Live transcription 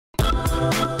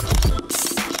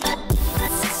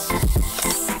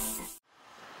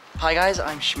Hi guys,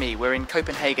 I'm Shmi. We're in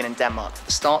Copenhagen in Denmark for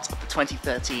the start of the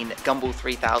 2013 Gumball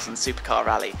 3000 Supercar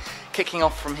Rally. Kicking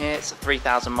off from here, it's a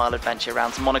 3,000-mile adventure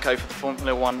around to Monaco for the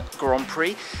Formula 1 Grand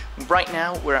Prix. Right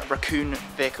now we're at Raccoon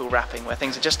Vehicle Wrapping, where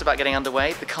things are just about getting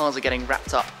underway. The cars are getting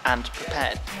wrapped up and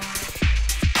prepared.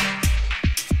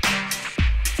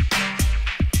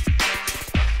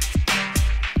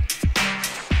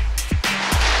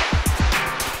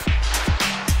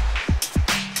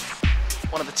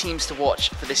 One of the teams to watch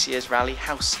for this year's rally,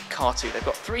 Josh Cartu. They've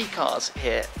got 3 cars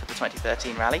here for the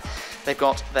 2013 rally. They've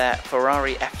got their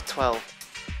Ferrari F12.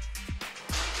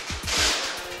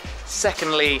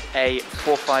 Secondly, a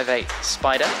 458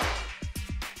 Spyder.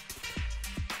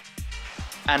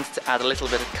 And to add a little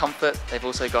bit of comfort, they've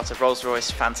also got a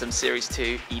Rolls-Royce Phantom Series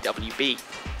II EWB.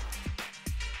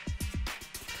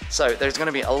 So there's going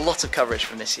to be a lot of coverage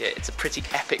from this year. It's a pretty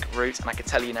epic route, and I can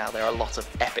tell you now there are a lot of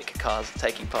epic cars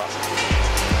taking part.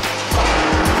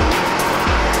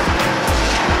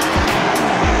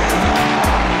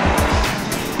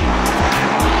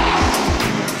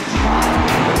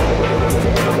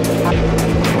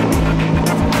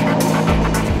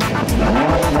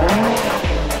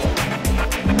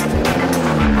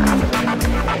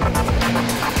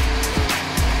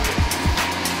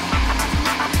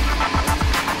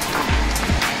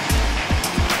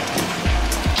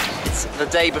 The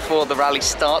day before the rally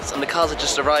starts, and the cars are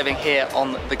just arriving here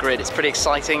on the grid. It's pretty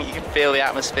exciting. You can feel the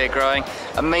atmosphere growing.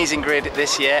 Amazing grid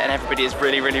this year, and everybody is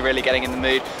really getting in the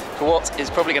mood for what is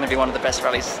probably going to be one of the best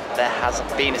rallies there has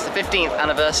been. It's the 15th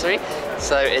anniversary,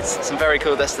 so it's some very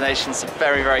cool destinations, some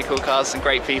very cool cars, some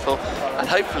great people, and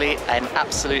hopefully an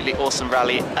absolutely awesome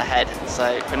rally ahead.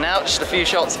 So for now, just a few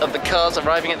shots of the cars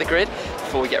arriving at the grid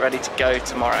before we get ready to go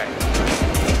tomorrow.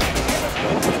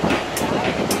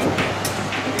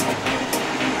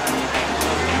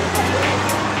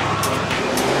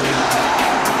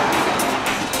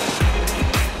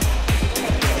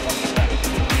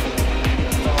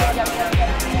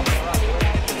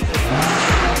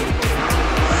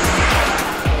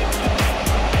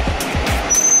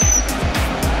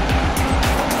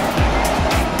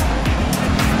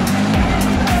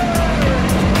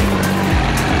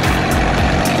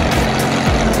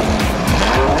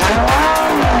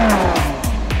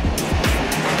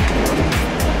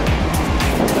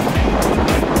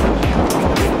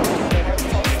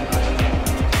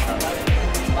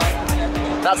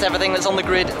 That's everything that's on the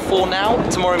grid for now.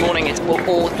 Tomorrow morning it will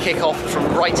all kick off from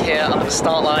right here under the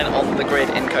start line on the grid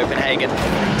in Copenhagen.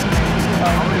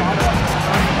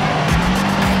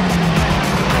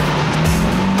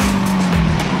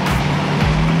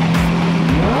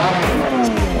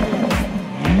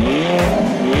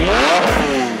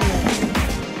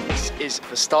 This is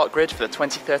the start grid for the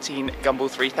 2013 Gumball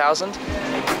 3000.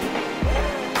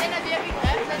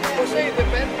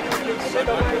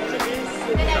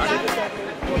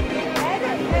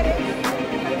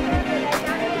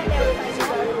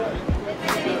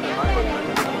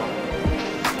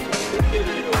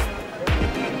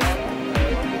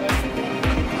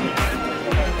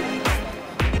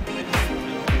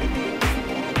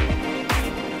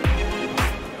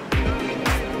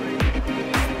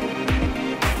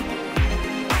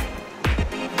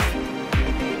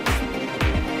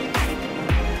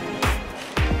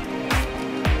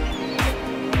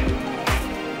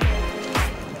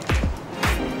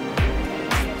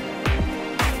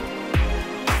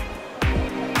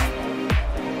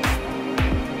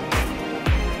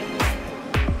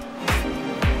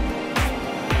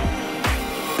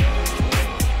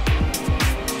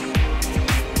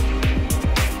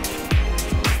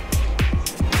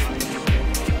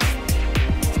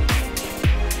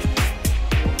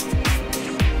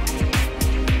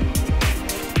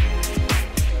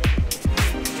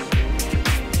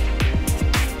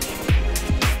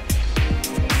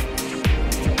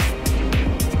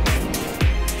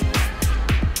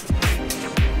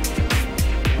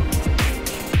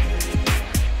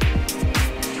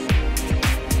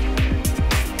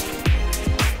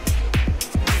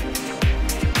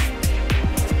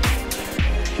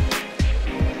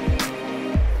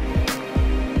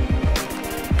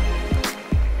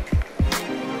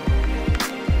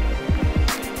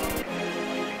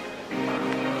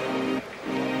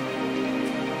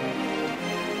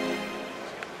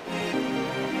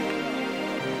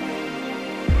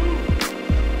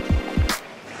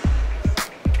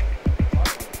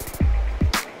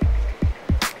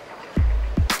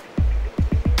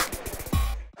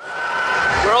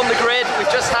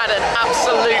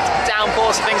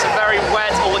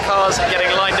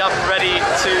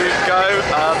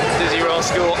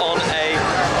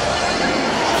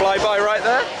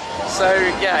 So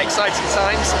yeah, exciting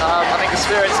times. I think the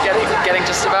spirit's getting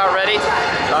just about ready.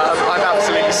 I'm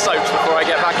absolutely soaked before I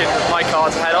get back in my car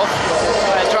to head off.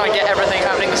 Try and get everything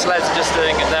happening. The sleds are just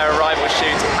doing their arrival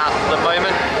shoot at the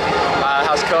moment.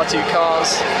 How's Cartu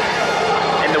cars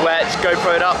in the wet,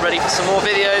 GoPro'd up, ready for some more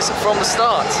videos from the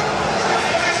start.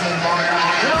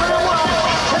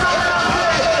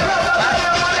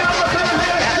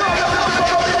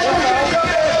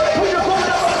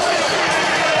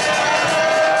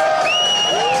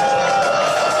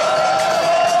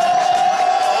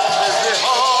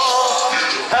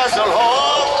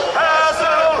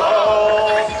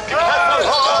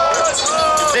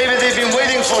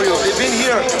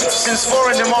 Since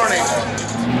 4 in the morning.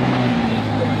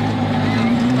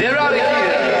 They're out of here.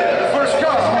 The first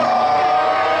car.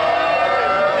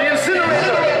 The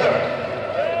incinerator.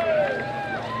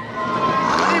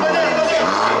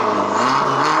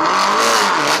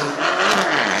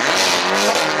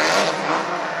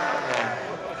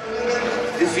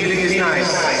 The feeling is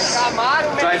nice.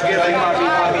 Drive carefully,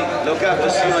 Marty. Look up to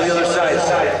see you on the other side.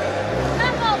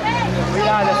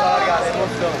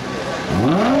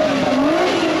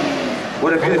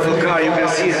 What a beautiful car. You can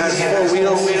see it has 4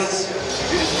 wheels.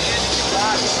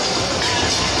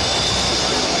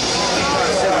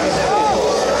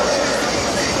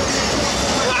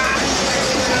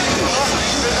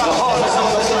 The hall is on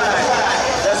the flag.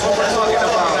 That's what we're talking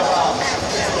about.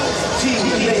 Team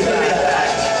playback.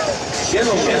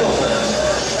 Gentlemen.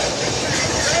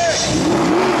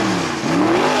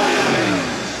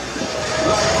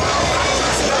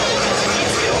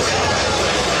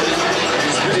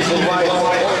 Beautiful white.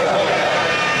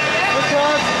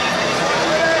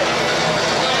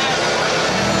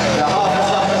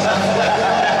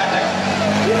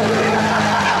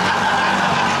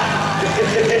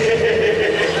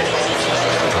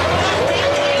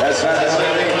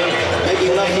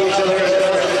 Making love to each other.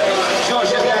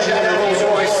 Josh Cartu in a Rolls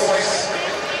Royce.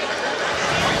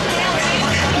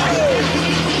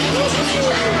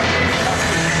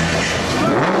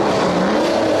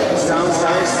 Sounds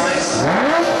nice.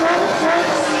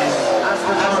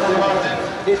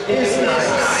 It is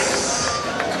nice.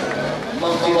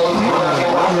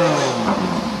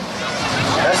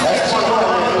 That's one.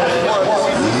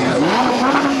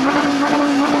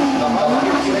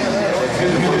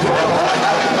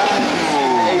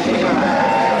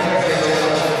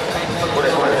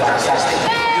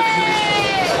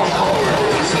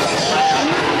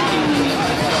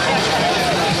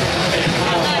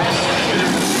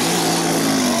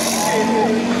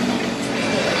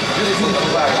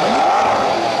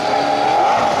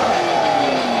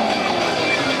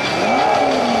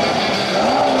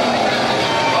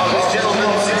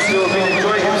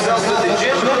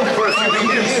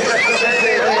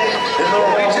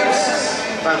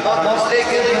 If I'm not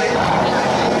mistaken,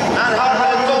 and how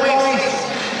I'm going.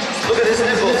 Look at his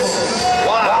nipples.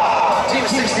 Wow. Team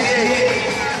 68.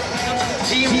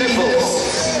 Team nipples.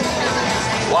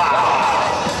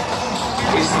 Wow.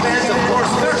 He spent, of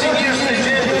course, 13 years in the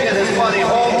gym to get his body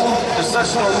home to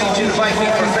such Norwegian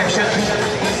Viking perfection.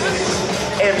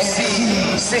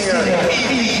 MC, singer,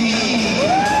 EVP.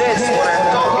 That's what I'm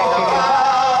talking about.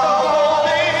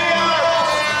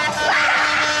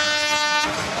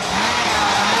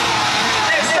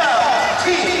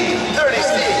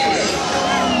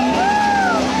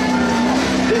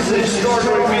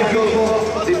 Extraordinary vehicle,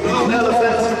 the blue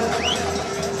elephant,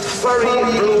 furry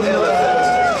blue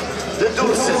elephant, the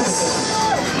Dulces.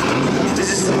 This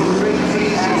is the crazy.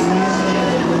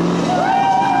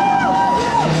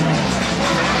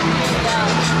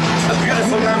 A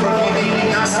beautiful Lamborghini,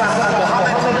 NASA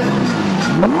Mohammed.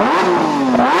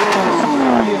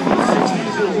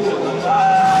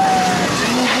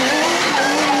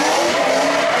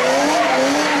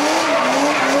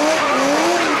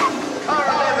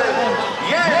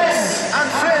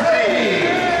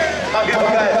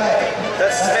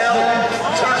 That smell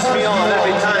turns me on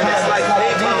every time. It's like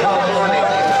napalm in the morning.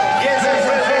 Yes, I'm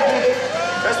friendly.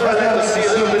 That's what I like to see, a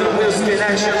little bit of wheel spin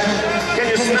action. Can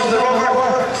you smell the rubber?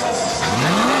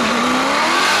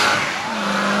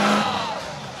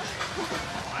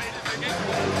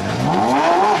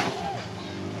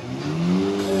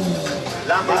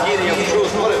 Lamborghini of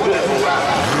truth, what a beautiful rap.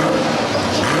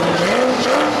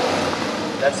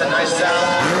 That's a nice sound.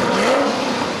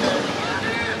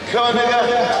 Come on, nigga.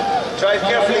 Drive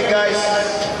carefully, guys.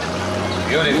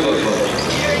 Beautiful.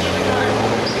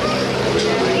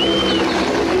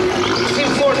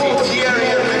 Team 40, Thierry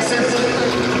and Vincent.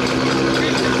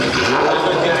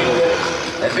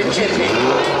 And Vincenzi.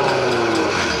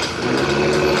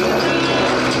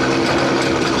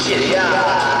 Cheerio.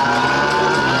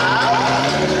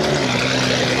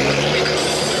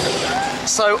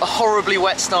 So a horribly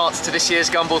wet start to this year's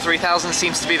Gumball 3000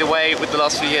 seems to be the way with the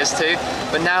last few years too,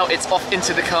 but now it's off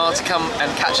into the car to come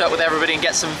and catch up with everybody and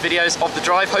get some videos of the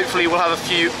drive. Hopefully we'll have a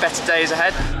few better days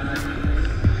ahead.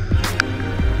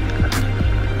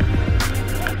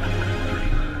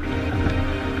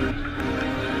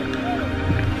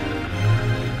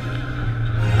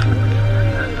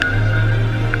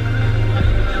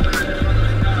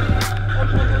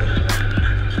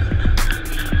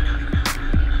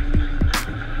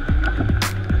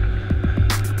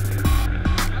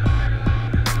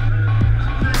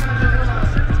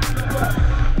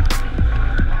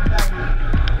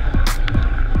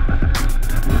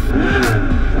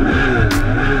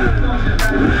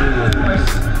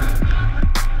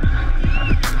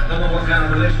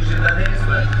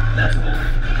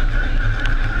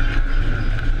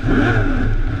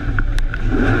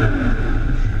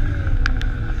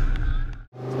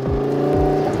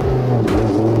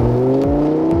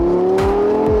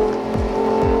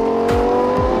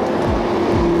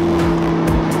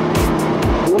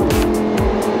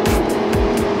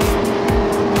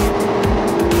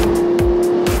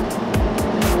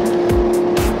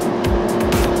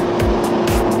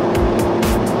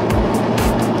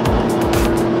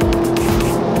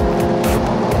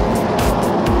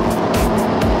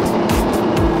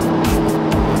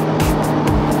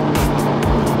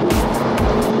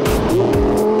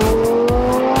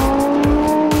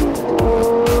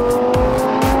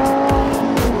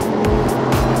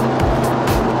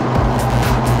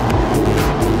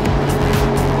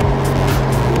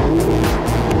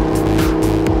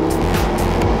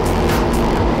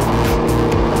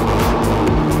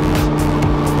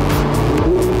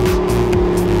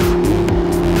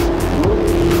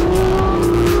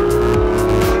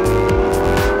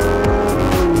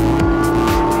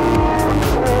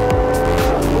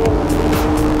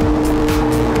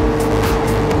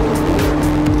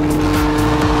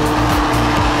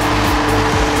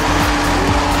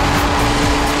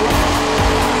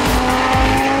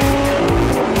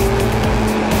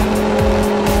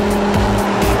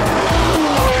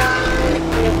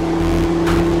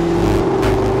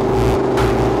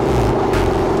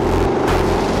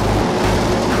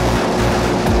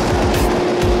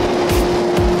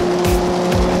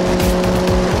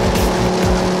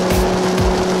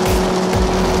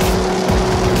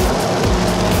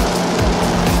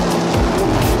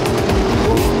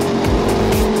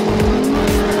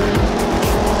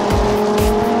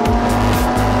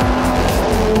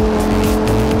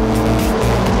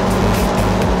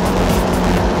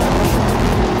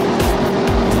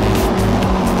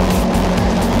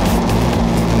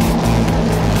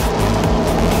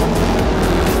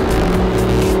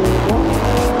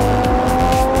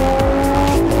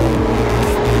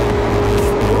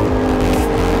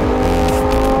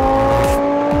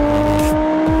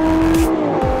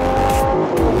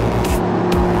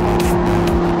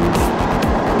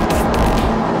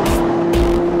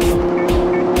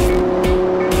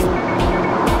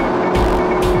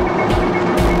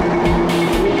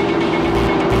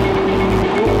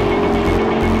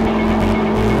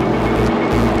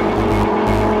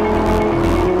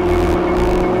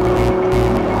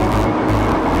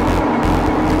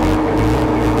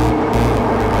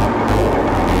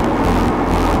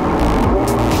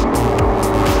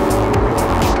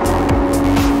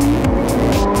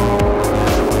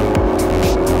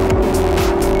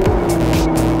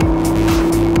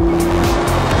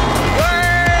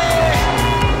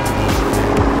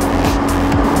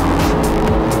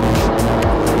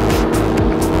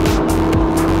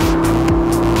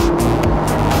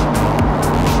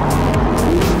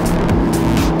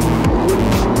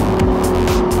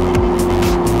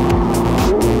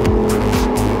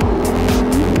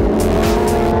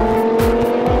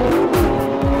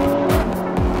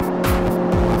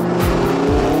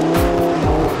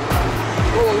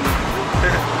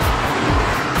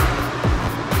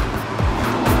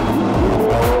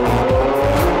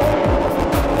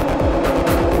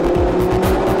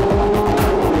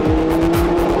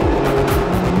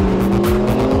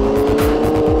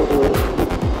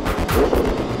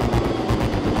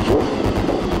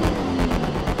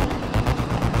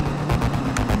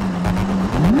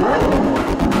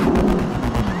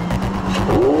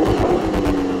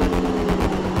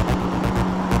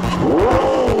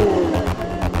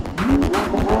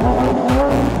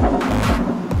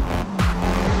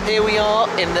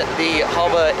 in the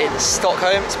harbour in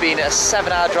Stockholm. It's been a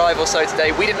 7-hour drive or so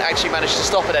today. We didn't actually manage to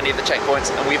stop at any of the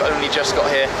checkpoints and we've only just got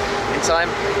here in time.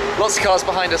 Lots of cars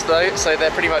behind us though, so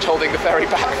they're pretty much holding the ferry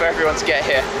back for everyone to get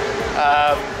here.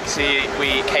 See,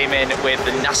 we came in with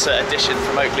the NASA edition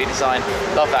from Oakley Design.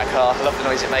 Love that car, love the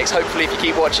noise it makes. Hopefully if you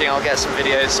keep watching I'll get some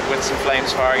videos with some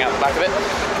flames firing out the back of it.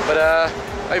 But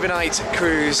overnight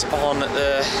cruise on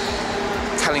the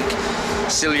Tallink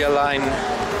Silja Line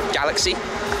Galaxy.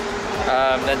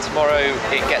 Then tomorrow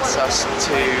it gets us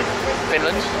to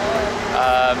Finland,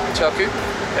 Turku,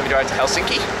 then we drive to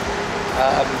Helsinki.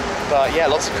 But yeah,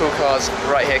 lots of cool cars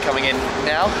right here coming in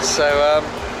now. So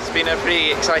it's been a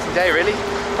pretty exciting day really,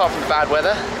 apart from the bad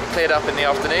weather. It cleared up in the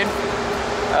afternoon.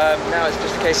 Now it's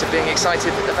just a case of being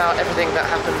excited about everything that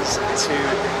happens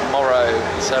tomorrow.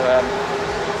 So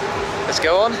let's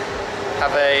go on,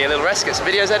 have a little rest, get some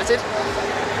videos edited,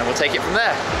 and we'll take it from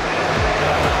there.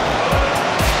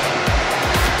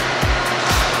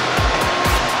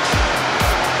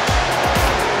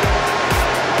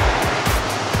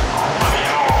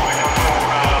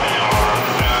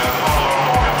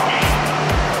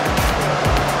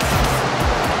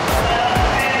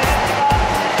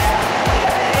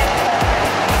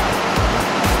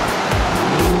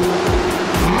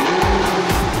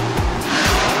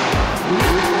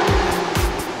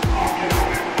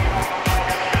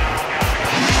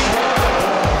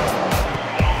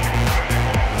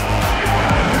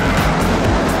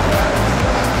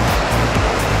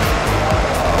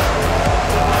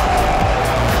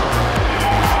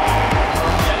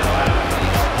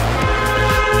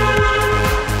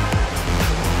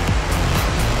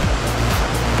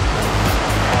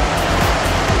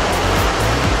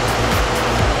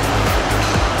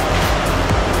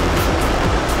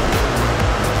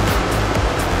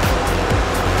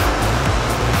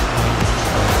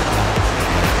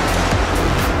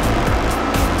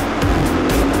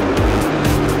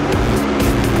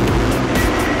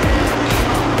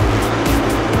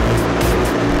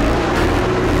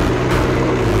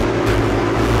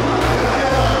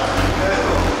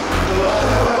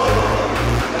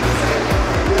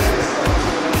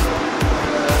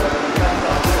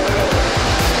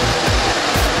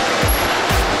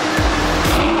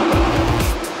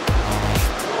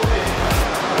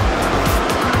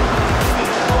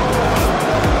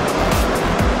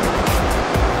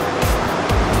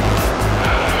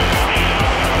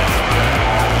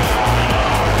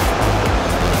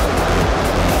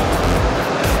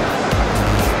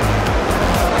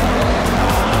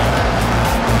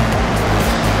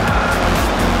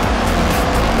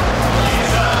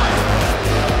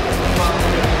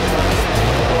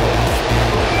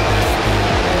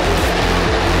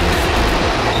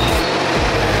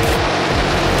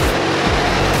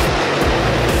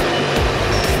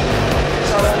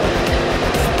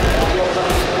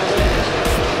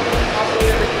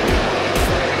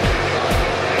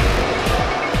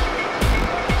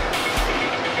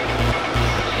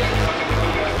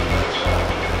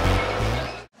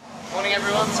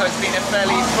 So it's been a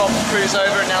fairly prompt cruise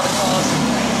over, and now the cars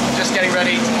are just getting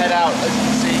ready to head out. As you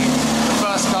can see, the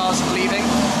first car's leaving.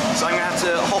 So I'm going to have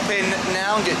to hop in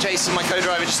now and get Jason, my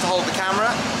co-driver, just to hold the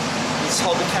camera. Just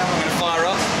hold the camera, I'm going to fire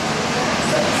up.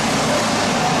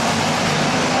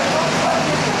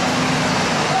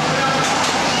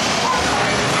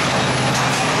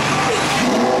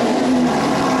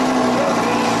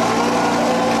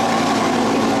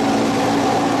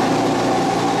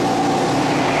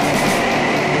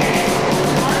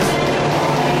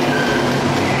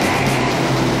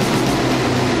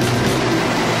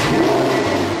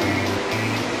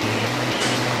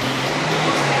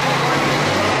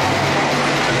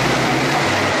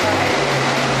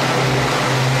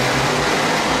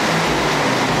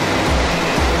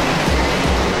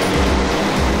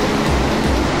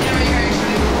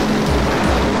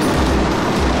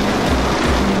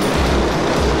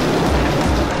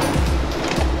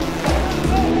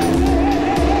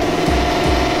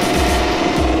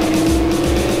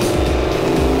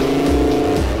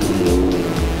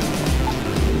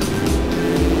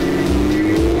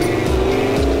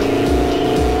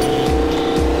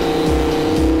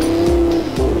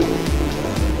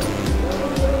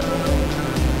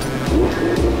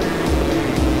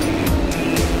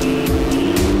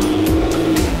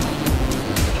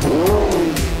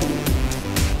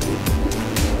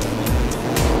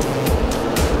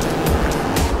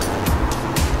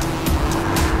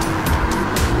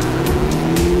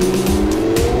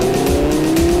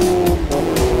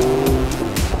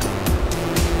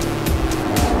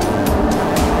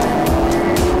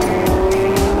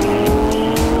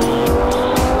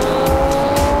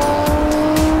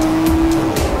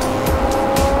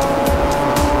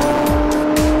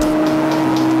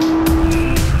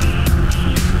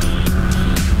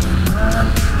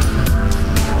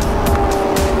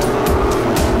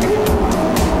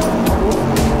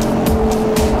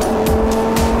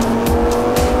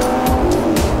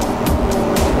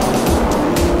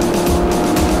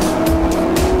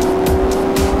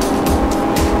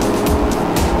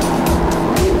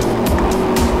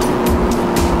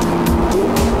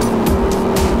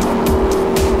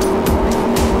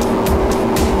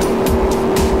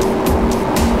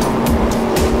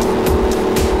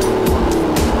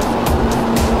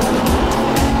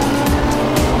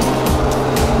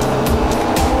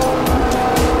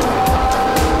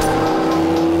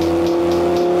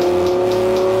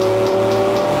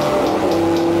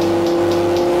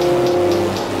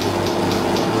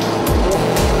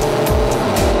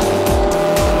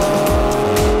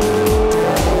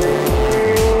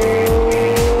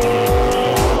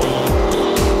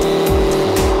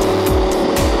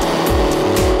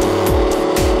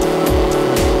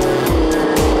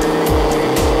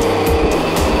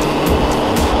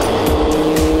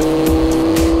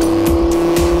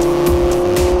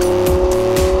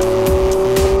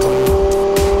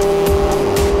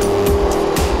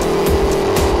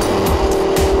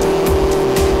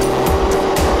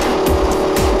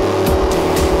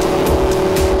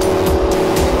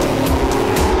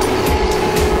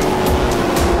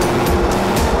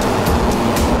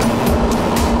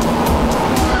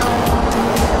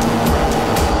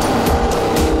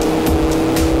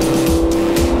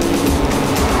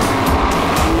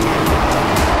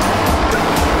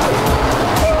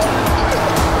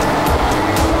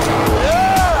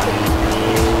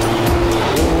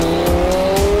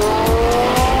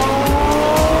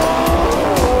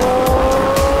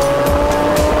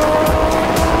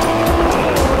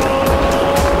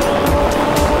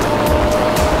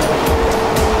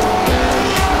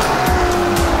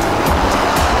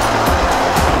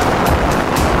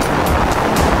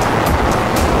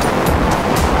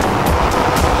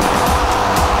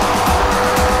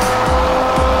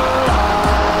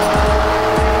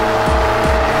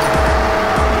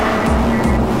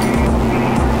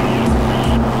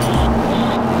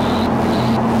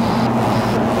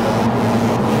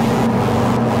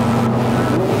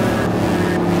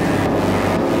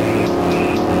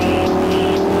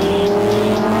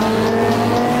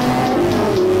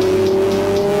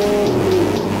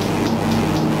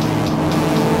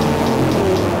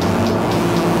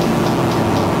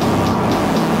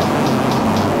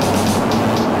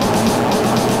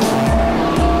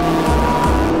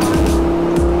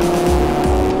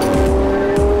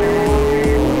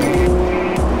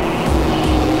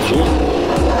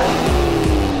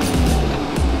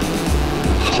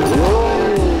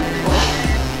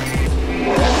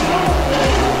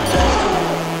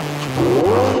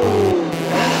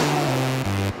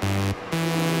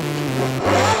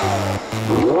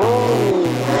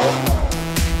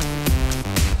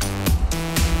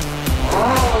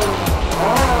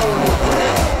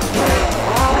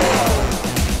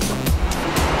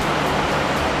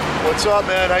 What's up,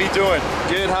 man? How you doing?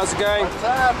 Good, how's it going? What's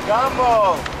up,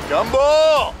 Gumball?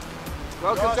 Gumball!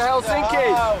 Welcome to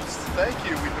Helsinki. Thank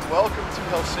you. We've been welcomed to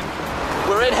Helsinki.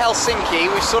 We're in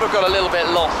Helsinki. We've sort of got a little bit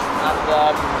lost,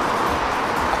 and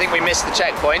I think we missed the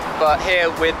checkpoint. But here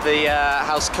with the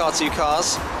House Cartu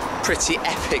cars, pretty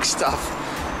epic stuff.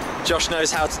 Josh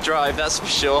knows how to drive, that's for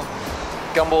sure.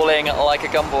 Gumballing like a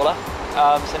gumballer.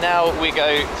 So now we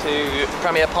go to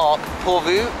Premier Park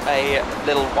Porvoo, a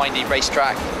little windy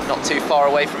racetrack not too far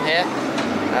away from here.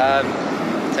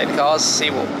 Take the cars, see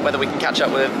whether we can catch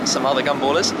up with some other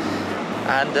gumballers,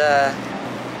 and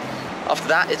after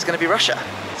that it's going to be Russia.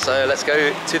 So let's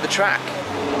go to the track.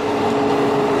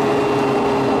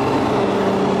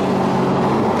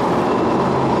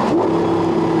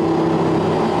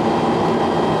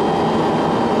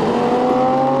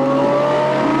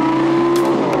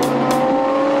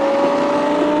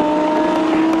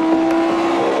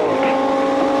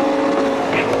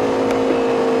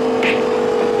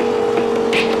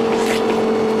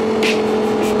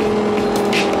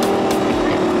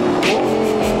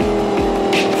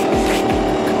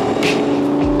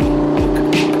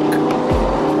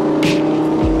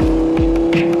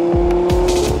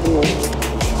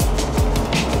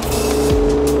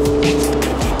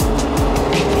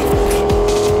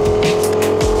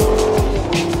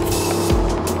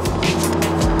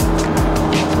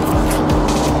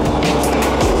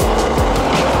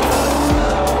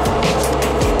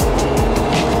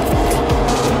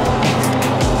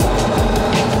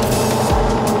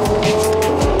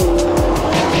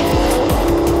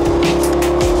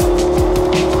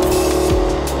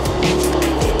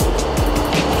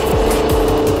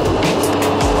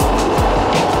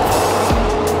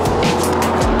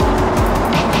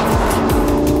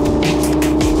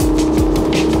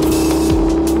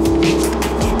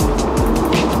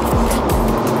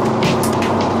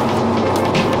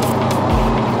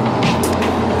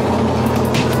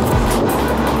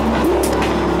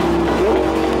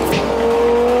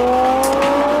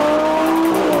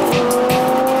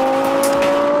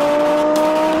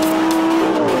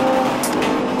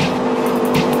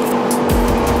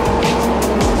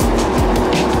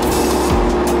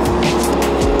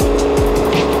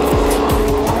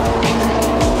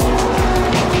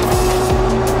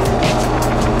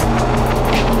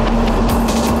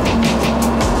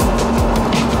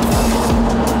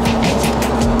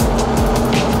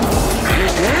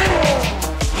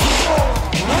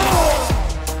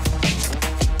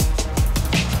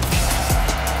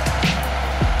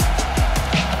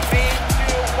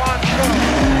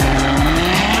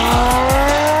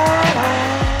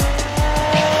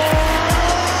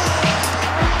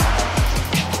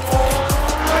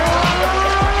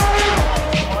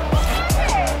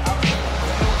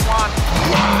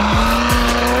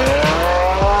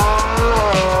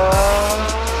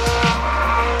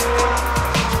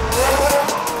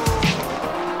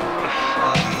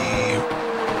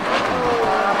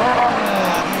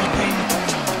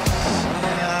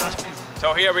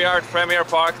 So here we are at Premier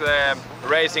Park. The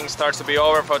racing starts to be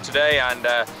over for today, and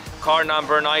car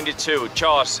number 92,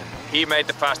 Josh, he made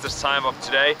the fastest time of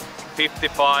today,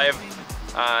 55,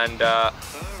 and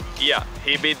yeah,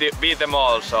 he beat them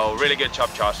all, so really good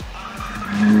job, Josh.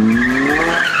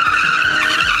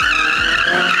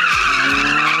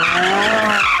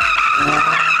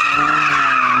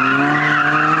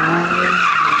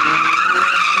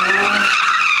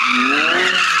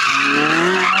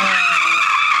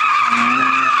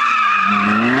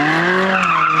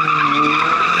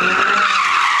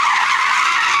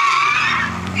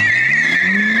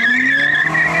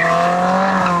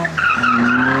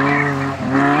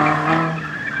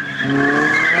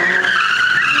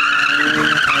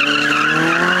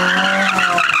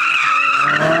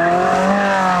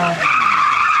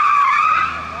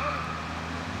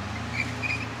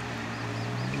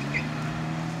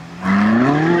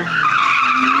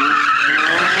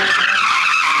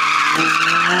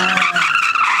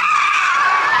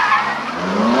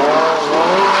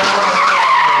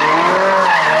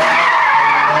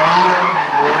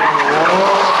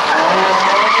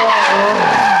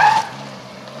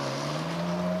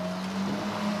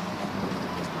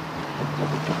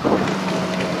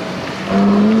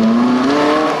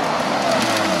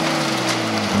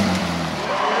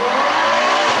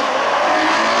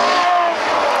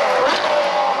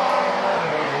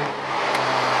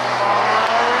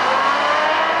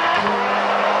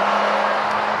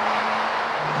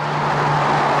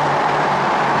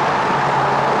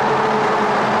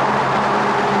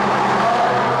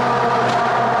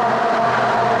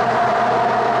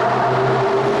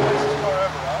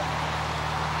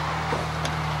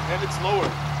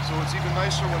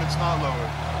 nicer when it's not lower.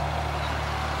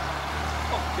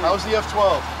 How's the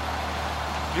F12?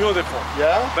 Beautiful.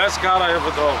 Yeah? Best car I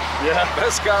ever drove. Yeah.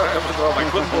 Best car I ever drove. I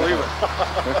couldn't believe it.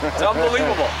 It's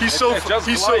unbelievable. He's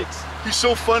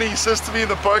so funny. He says to me in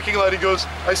the parking lot, he goes,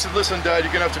 I said, listen, Dad,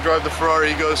 you're gonna have to drive the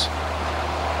Ferrari. He goes,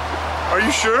 are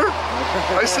you sure?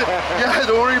 I said, yeah,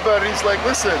 don't worry about it. He's like,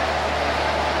 listen,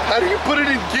 how do you put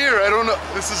it in gear? I don't know.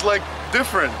 This is like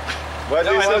different. Why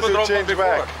do you want to change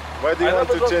back? Why do you want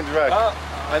to change back?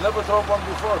 I never drove one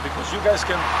before because you guys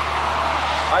can.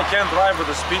 I can't drive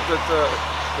with the speed that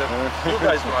you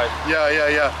guys drive.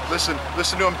 Yeah. Listen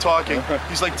to him talking.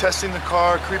 He's like testing the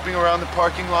car, creeping around the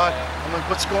parking lot. I'm like,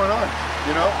 what's going on?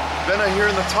 You know? Then I hear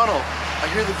in the tunnel, I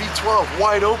hear the V12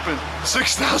 wide open,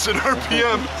 6,000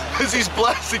 RPM as he's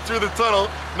blasting through the tunnel.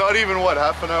 Not even, what,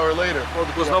 half an hour later. Well,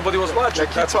 because nobody was watching.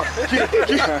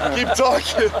 Keep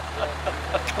talking.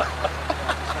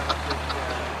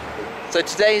 So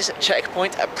today's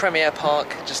checkpoint at Premier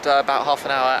Park, just about half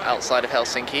an hour outside of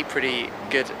Helsinki. Pretty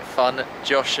good fun.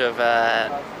 Josh of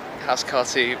Josh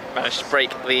Cartu managed to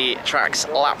break the track's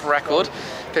lap record,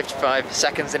 55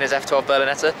 seconds in his F12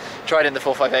 Berlinetta. Tried in the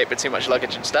 458 but too much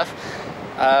luggage and stuff.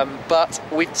 But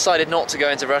we've decided not to go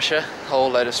into Russia, a whole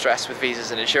load of stress with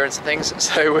visas and insurance and things,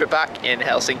 so we're back in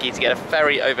Helsinki to get a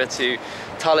ferry over to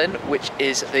Tallinn, which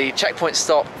is the checkpoint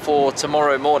stop for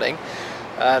tomorrow morning.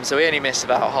 So we only missed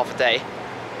about half a day,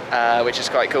 which is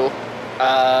quite cool,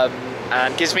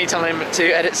 and gives me time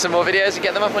to edit some more videos and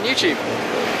get them up on YouTube.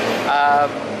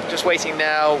 Just waiting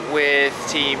now with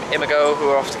Team Imago, who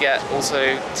are off to get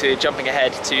also to jumping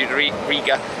ahead to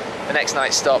Riga, the next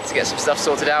night's stop, to get some stuff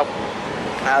sorted out,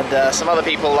 and some other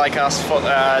people like us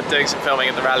doing some filming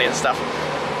at the rally and stuff,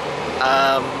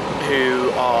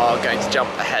 who are going to jump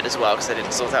ahead as well because they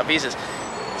didn't sort out visas.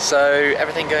 So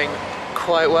everything going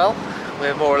quite well.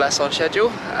 We're more or less on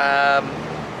schedule. Time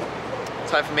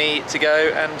for me to go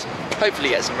and hopefully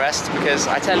get some rest, because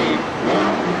I tell you,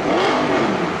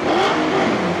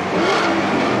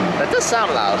 that does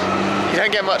sound loud. You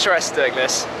don't get much rest doing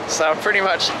this, so I'm pretty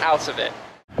much out of it.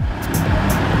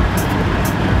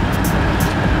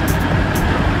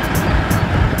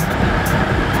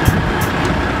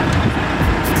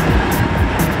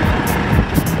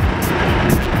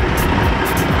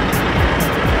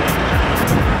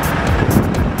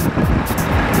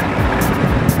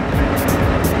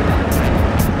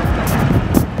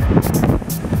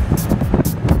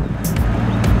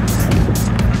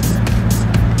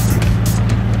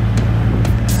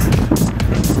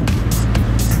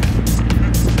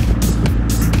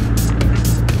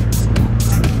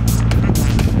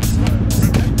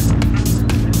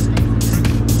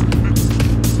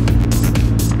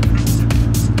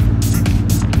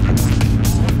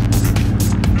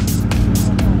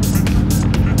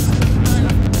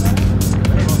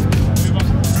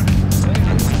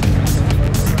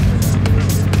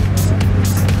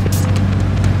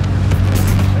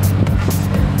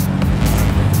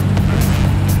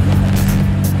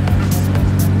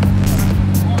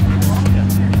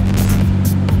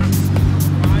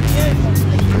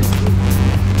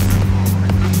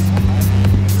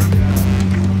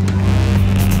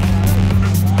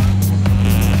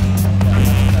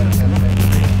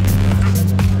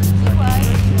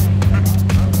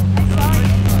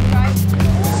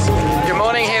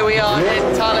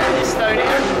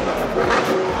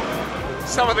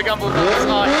 Some of the Gumball cars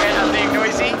are here and being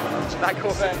noisy. That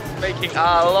Corvette making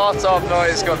a lot of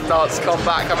noise. Got Darts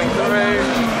Combat coming through.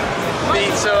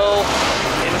 Beetle,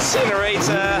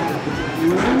 Incinerator.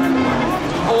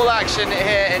 All action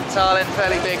here in Tallinn.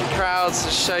 Fairly big crowds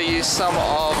to show you some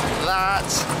of that.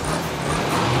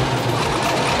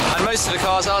 And most of the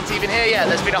cars aren't even here yet.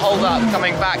 There's been a hold up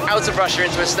coming back out of Russia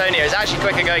into Estonia. It's actually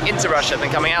quicker going into Russia than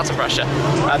coming out of Russia.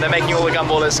 They're making all the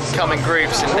Gumballers come in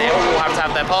groups, and they all have to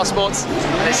have their passports.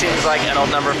 And it seems like an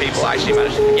odd number of people actually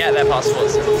managed to get their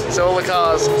passports. So all the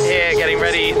cars here getting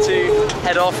ready to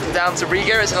head off down to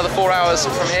Riga. It's another 4 hours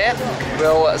from here.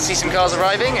 We'll see some cars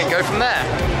arriving and go from there.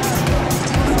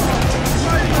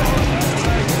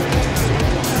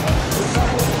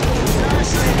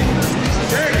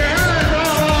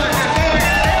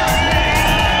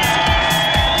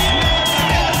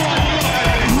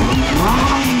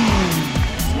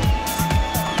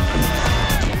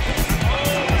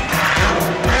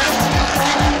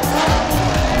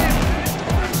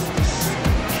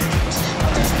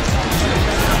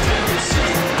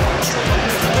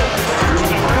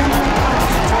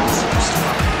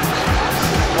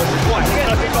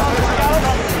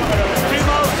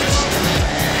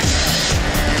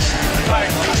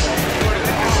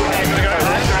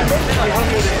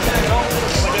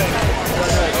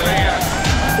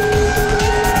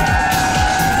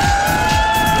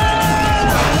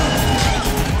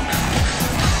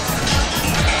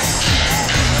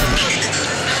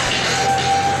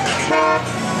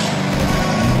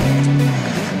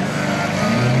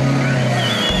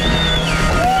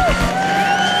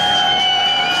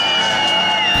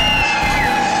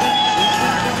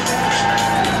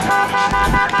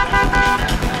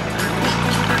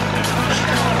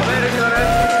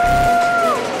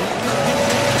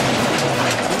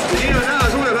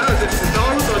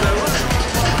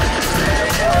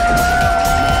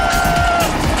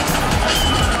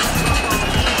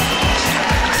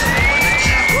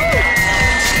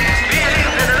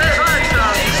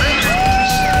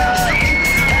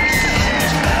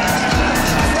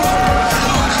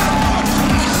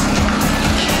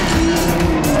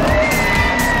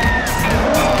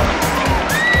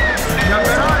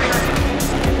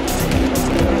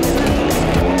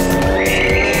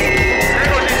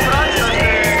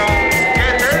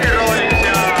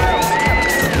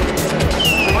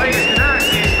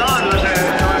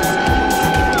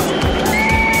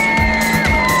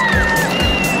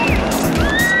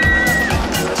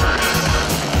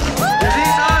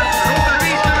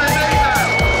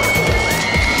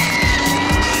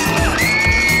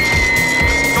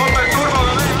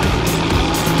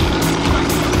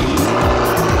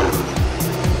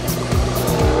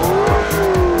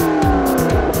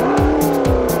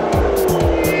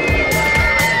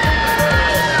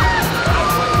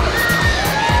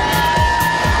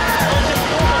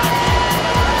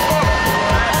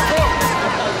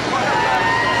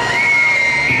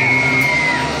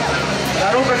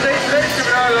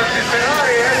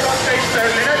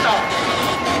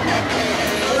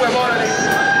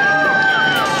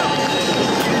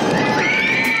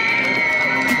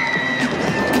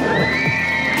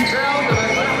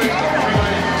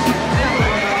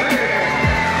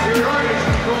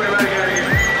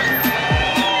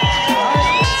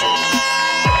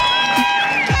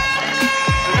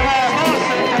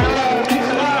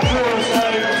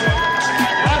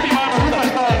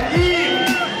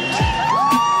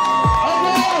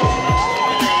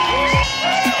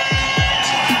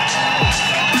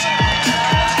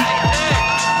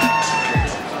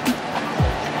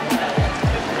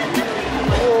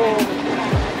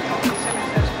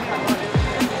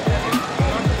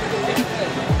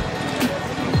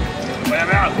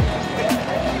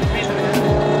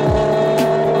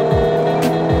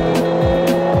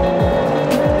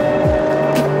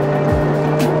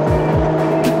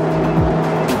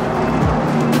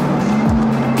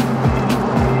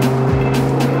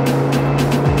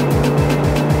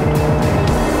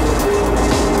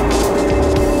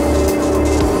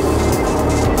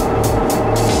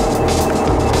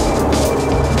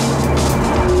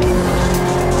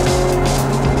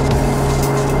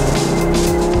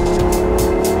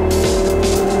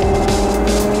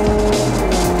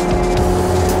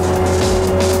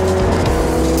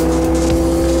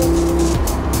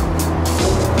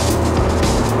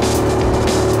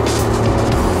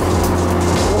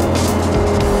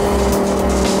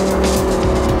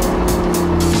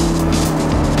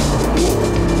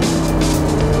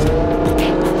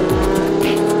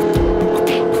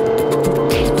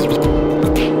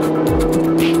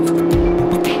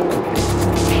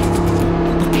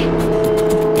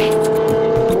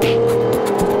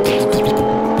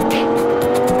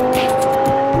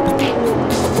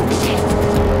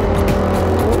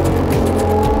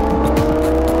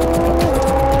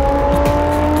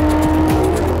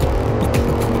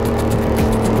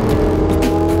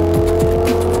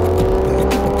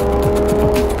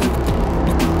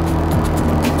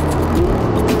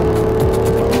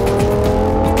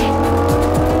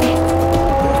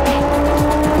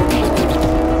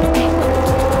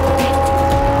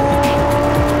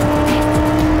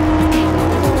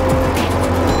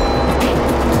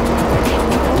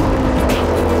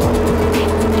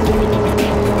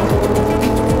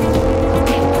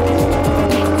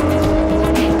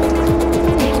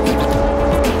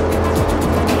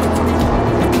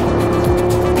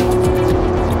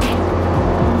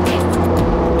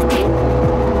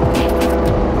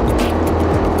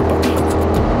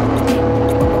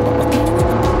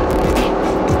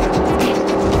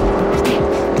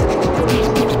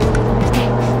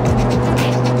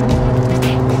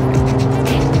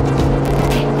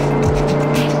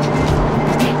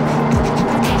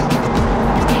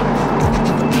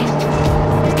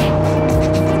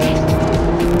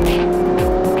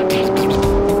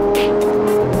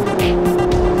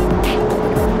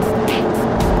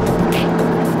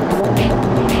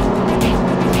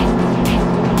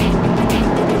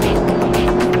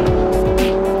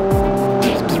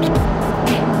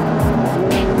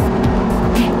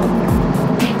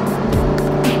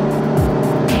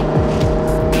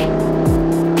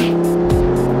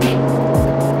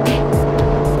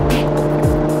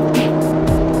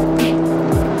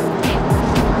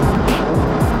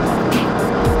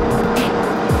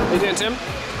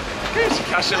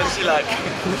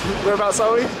 Whereabouts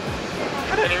are we?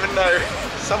 I don't even know.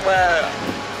 Somewhere,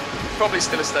 probably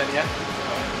still Estonia,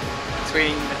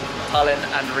 between Tallinn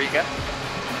and Riga.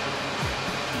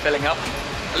 Filling up.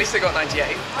 At least they got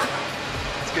 98.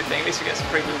 It's a good thing, at least we get some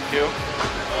premium fuel.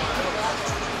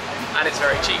 And it's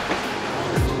very cheap.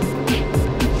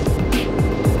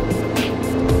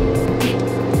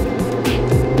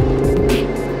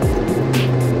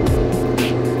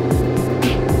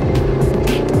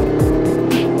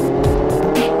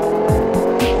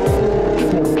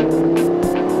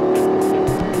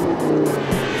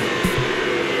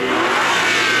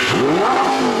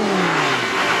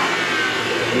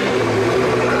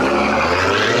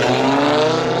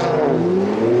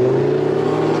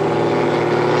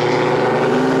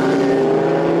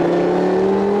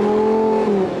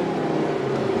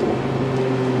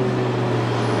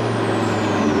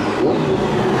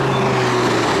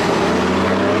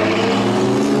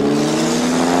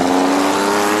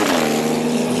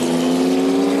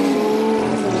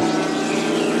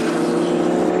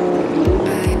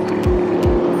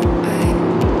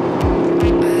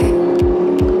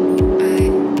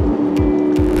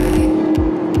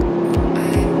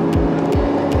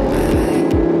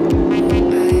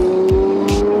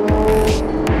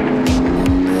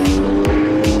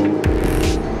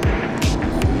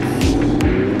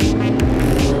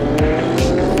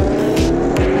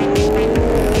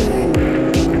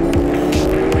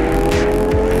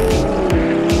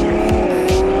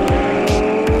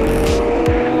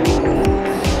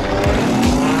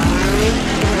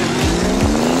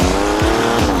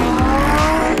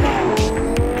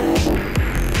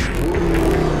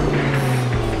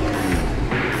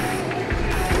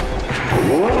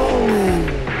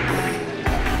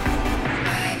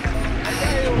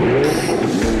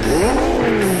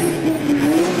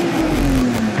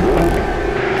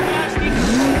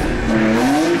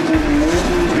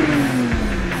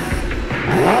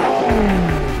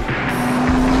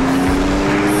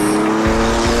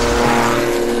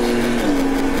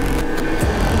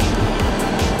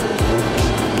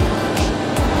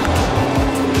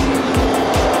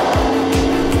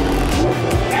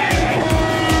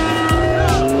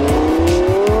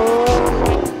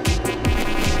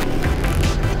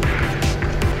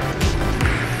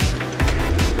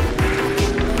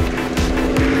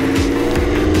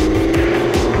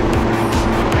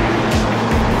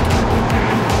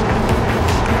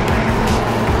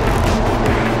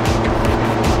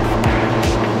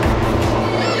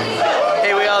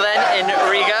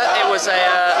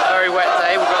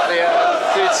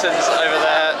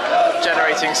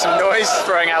 Some noise,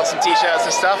 throwing out some t-shirts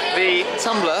and stuff. The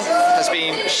tumbler has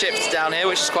been shipped down here,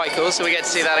 which is quite cool, so we get to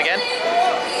see that again.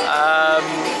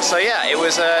 So yeah, it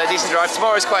was a decent drive.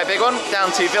 Tomorrow's quite a big one,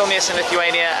 down to Vilnius in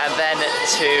Lithuania and then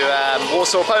to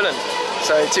Warsaw, Poland.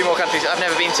 So 2 more countries I've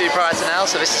never been to prior to now,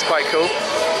 so this is quite cool.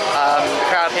 The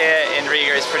crowd here in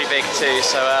Riga is pretty big too,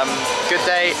 so good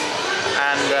day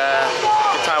and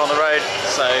good time on the road,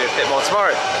 so a bit more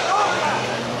tomorrow.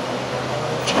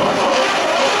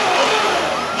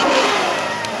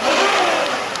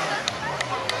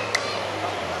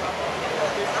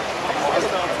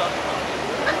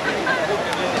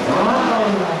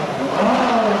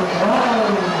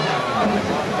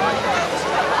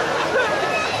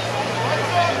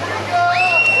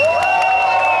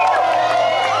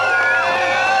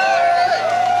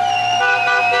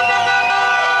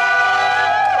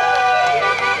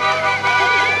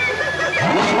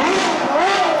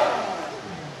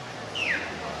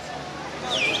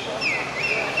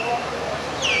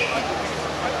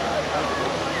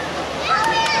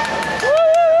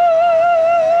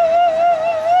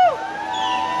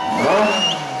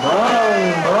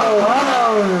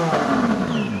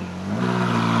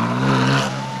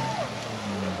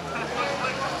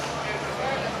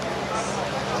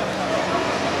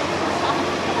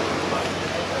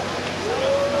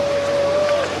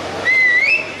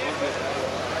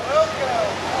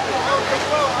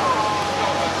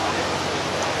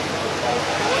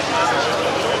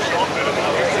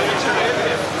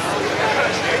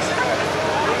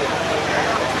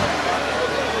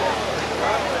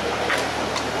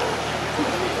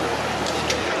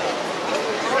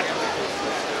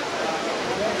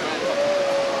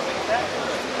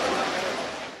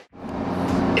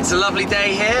 It's a lovely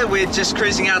day here. We're just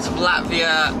cruising out of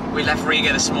Latvia. We left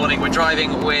Riga this morning. We're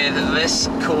driving with this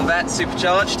Corvette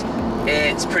supercharged.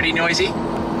 It's pretty noisy.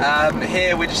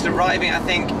 Here we're just arriving, I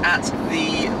think, at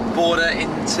the border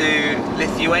into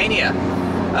Lithuania.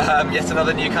 Yet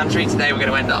another new country. Today we're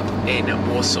going to end up in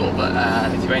Warsaw, but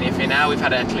Lithuania for now. We've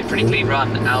had a pretty clean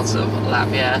run out of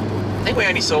Latvia. I think we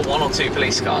only saw 1 or 2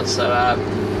 police cars, so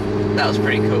that was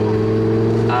pretty cool.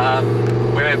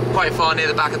 We're quite far near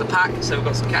the back of the pack, so we've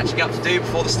got some catching up to do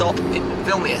before the stop in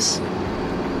Vilnius.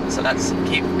 So let's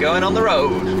keep going on the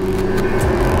road.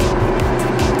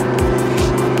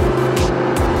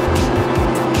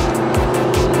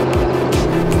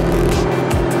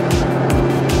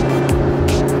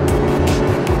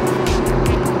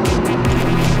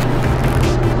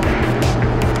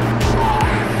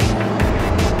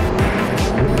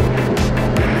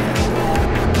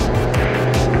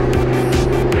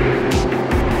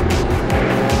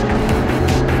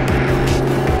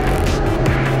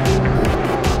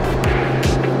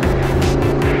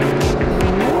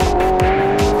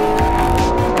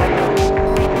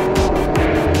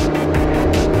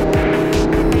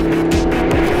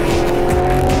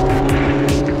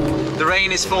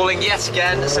 Is falling yet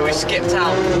again, so we've skipped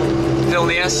out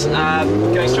Vilnius,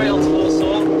 going straight on to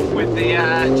Warsaw with the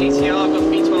GTR. I've got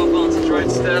the V12 Vantage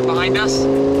Roadster behind us,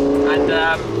 and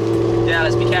yeah,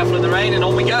 let's be careful in the rain, and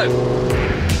on we go.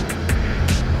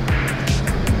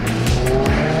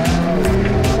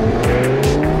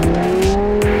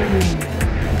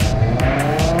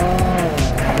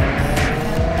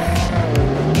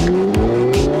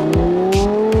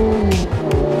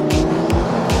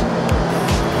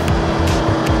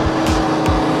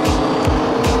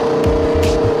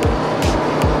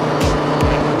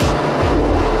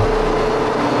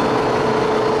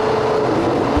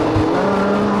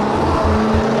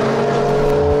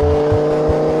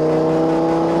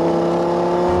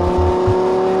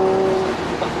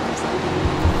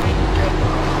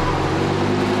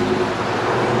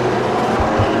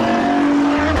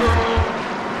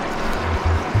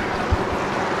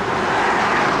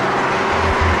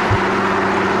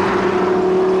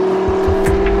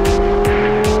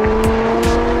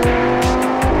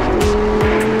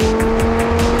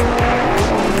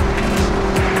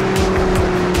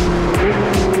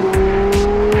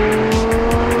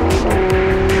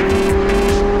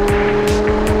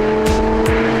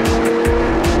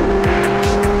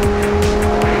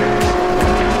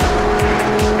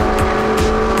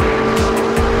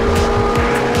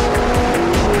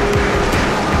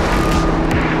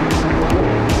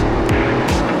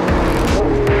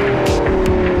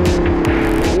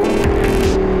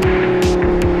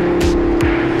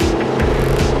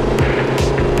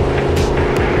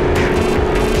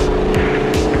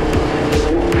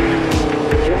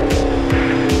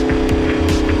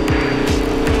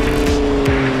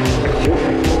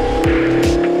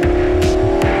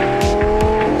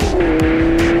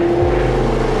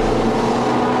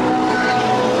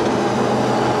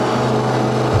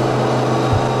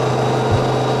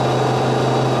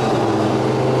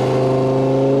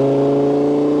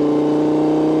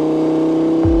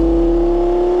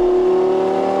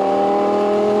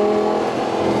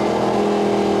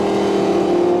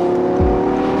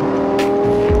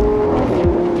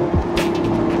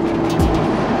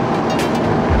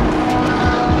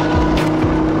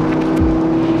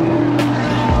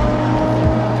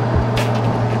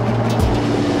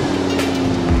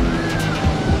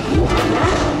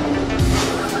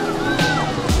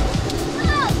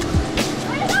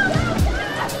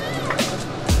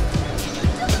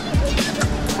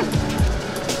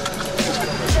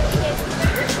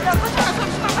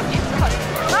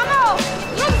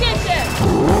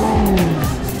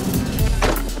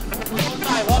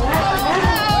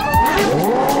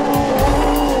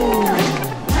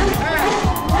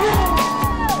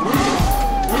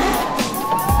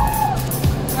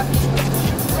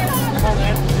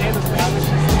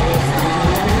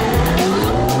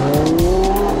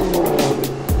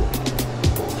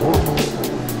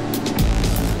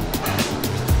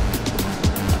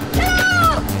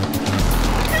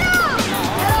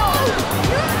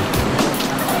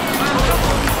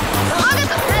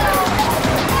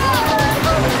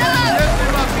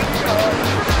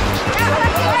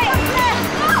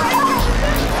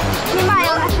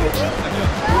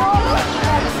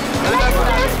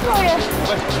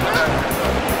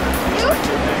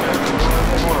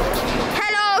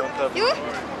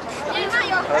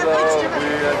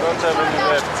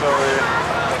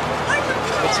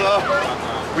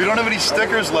 We don't have any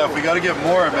stickers left. We got to get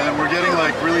more, man. We're getting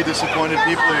like really disappointed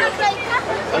people here.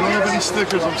 I don't have any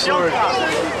stickers. I'm sorry.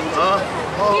 Oh,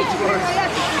 sorry.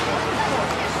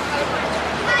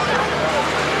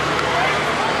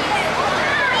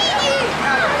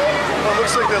 Oh,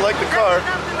 looks like they like the car.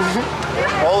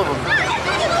 All of them.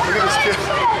 Look at this kid.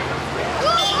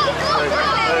 Hey,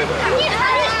 hey.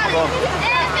 Come on.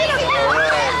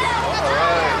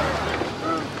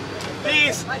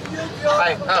 Please.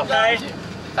 Hi. Oh. Hi.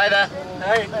 Hi there.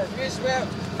 Hi.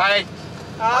 Hi.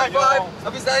 High five!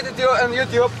 I've decided to do it on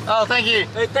YouTube. Oh, thank you.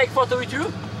 Take photo with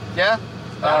you. Yeah?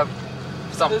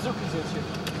 Some.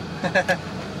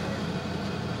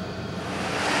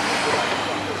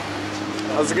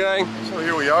 How's it going? So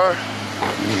here we are,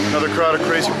 another crowd of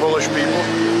crazy Polish people.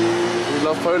 You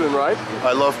love Poland, right?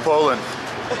 I love Poland.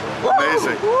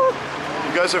 Amazing.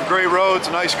 You guys have great roads,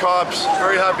 nice cops.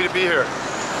 Very happy to be here.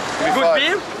 Good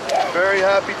beer? Very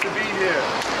happy to be here.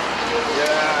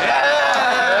 Yeah.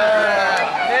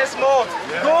 Yes, more.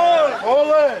 Goal!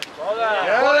 Poland!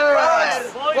 Yeah. Poland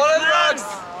rocks! Poland rocks!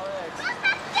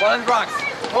 Poland rocks!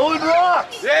 Poland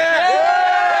rocks! Yeah!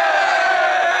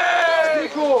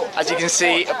 As you can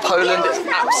see, Poland is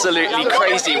absolutely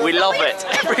crazy. We love it.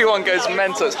 Everyone goes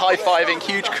mental. It's high-fiving,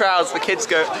 huge crowds. The kids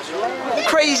go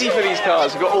crazy for these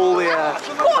cars. We've got all the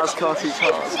Josh Cartu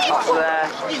cars up there.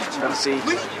 You can see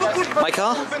my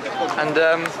car. And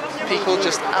people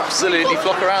just absolutely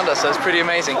flock around us, so it's pretty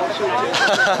amazing.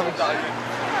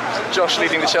 Josh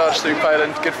leading the charge through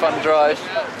Poland. Good fun drive.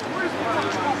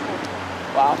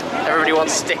 Wow. Everybody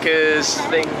wants stickers,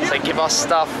 things, they give us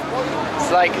stuff.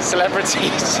 It's like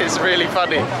celebrities, it's really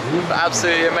funny, but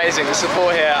absolutely amazing. The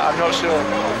support here, I'm not sure.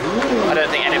 I don't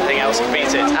think anything else can beat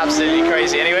it. It's absolutely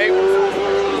crazy. Anyway,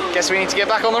 guess we need to get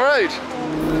back on the road.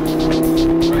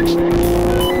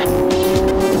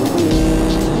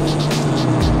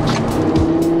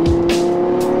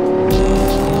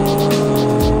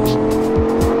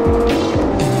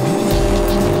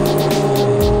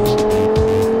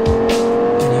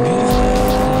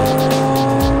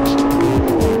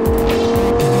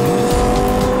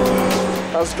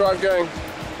 How's the drive going?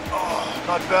 Oh,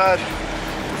 not bad.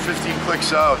 We're 15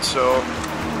 clicks out, so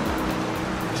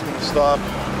just gonna stop,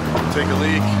 take a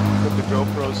leak, put the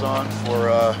GoPros on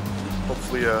for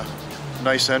hopefully a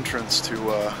nice entrance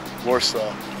to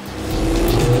Warsaw.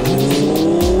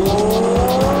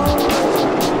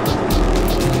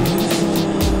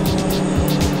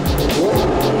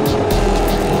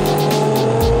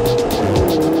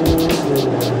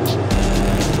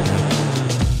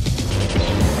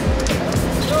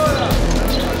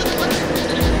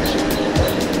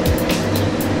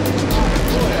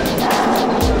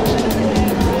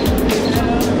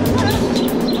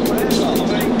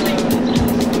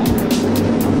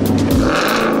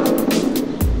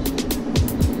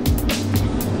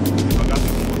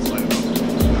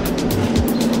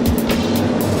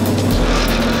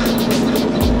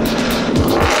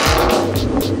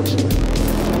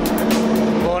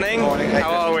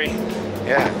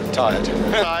 Tired?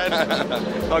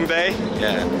 Long day?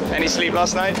 Yeah. Any sleep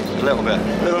last night? A little bit.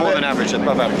 More than average,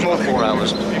 above average, about 4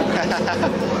 hours.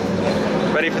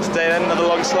 Ready for today then? Another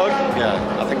long slog? Yeah,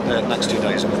 I think the next 2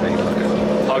 days will be like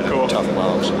hardcore. Tough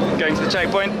miles. Going to the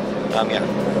checkpoint? Yeah.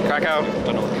 Krakow?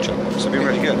 Don't know what the checkpoint. It's been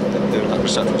really good. The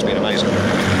reception's been amazing.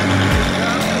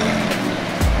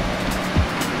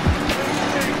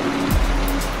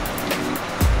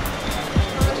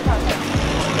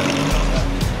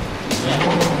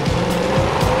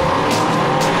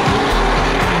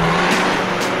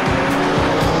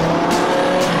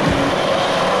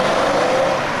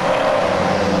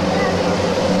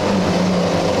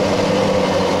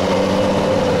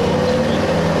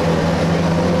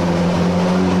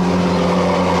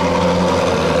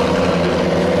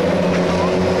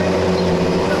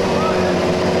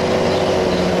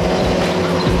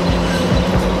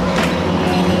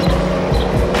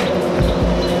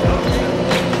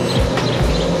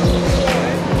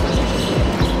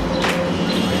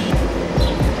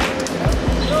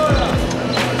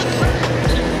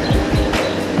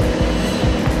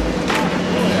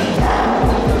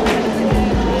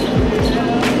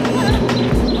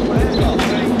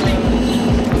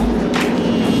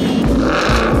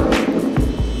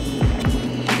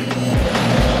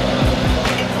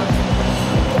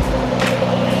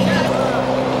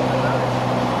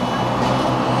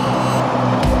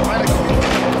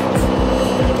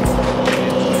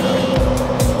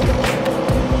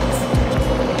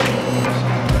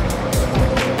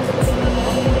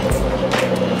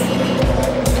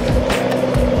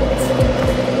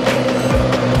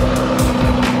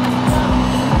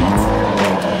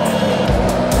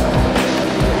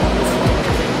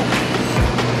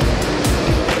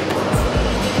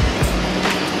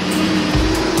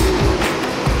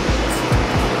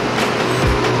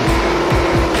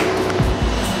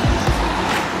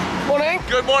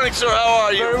 Good morning, sir. How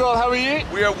are you? Very well. How are you?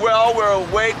 We are well. We're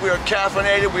awake. We are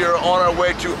caffeinated. We are on our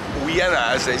way to Vienna,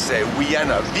 as they say.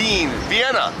 Vienna.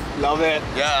 Vienna. Love it.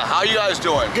 Yeah. How you guys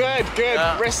doing? Good, good.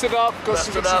 Yeah. Rested up, got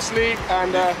Rested some up. sleep,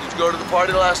 and Did you go to the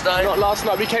party last night? not last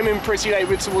night. We came in pretty late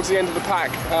towards the end of the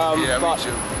pack. Yeah, but me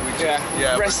too. We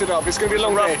Yeah, Rest it up. It's going to be a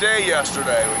long rough day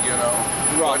yesterday, you know.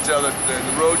 Right. But the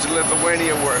roads in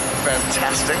Lithuania were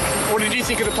fantastic. What did you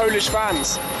think of the Polish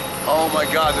fans? Oh my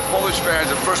God, the Polish fans,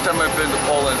 the first time I've been to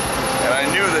Poland, and I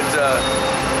knew that,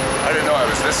 I didn't know I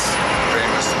was this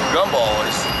famous. Gumball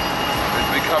is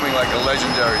becoming like a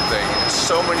legendary thing. And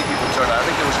so many people turned out. I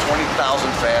think there was 20,000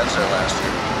 fans there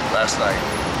last night.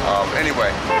 Anyway,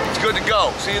 it's good to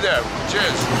go. See you there.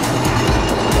 Cheers.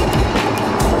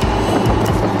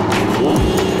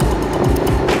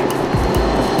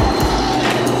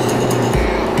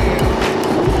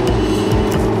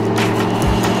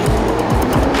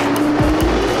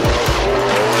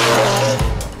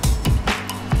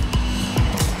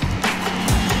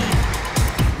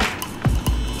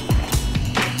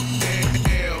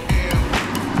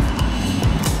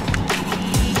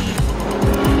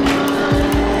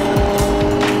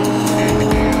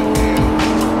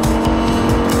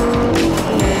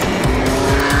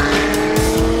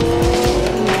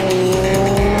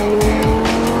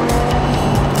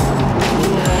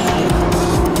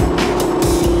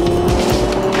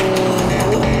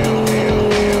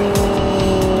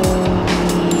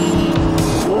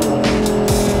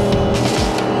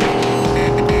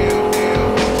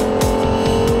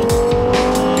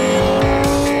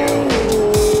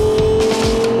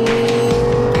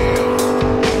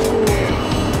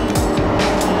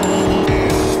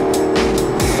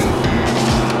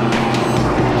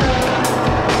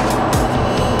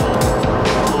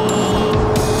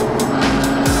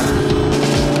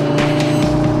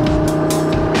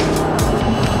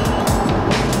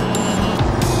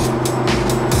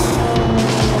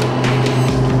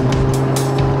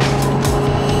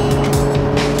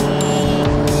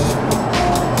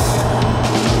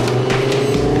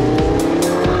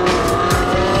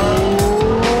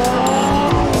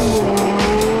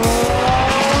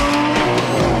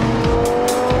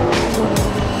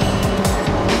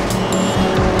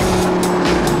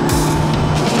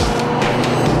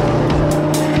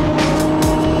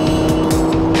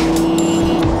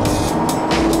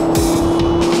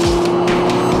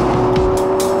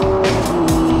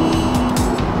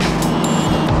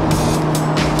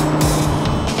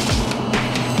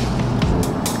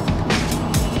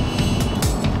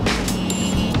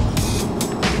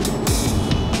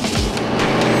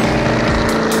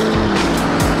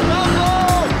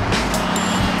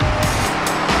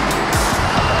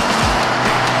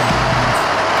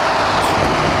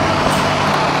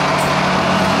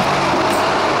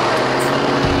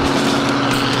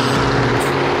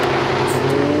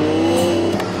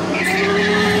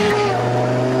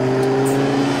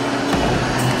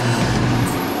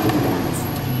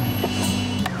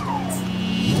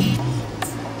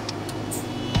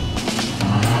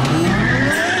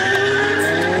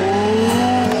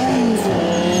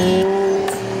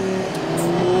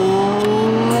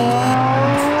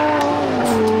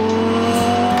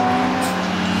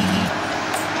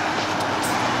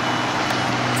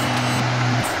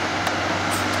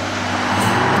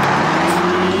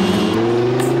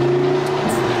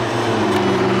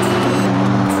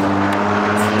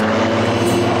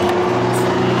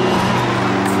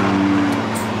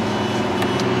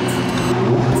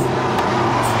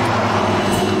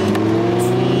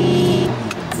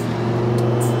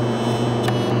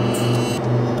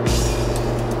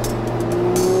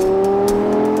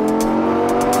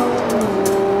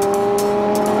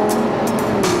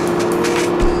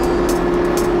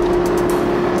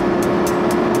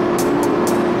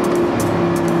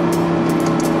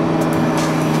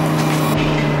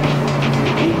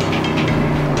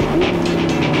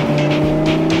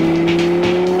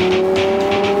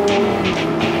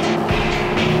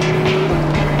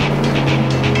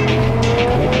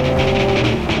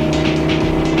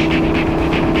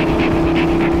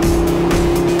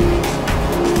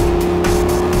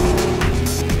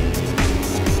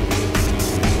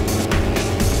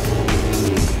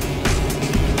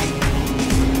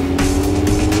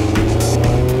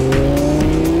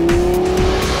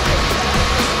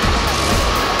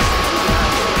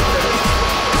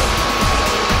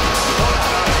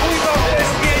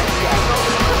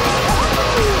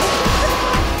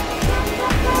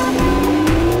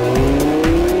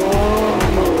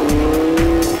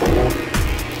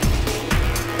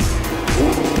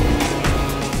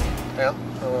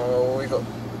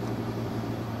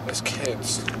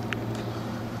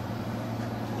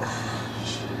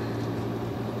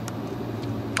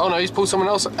 Oh no, he's pulled someone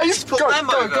else. He's pulled them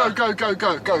over.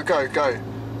 Go.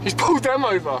 He's pulled them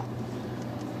over.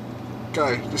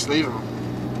 Go, just leave them.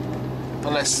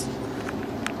 Unless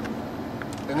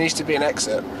there needs to be an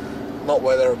exit, not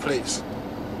where there are police.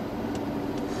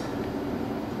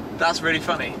 That's really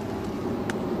funny.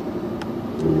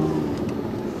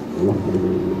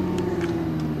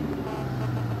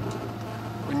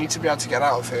 We need to be able to get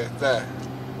out of here. There.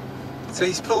 So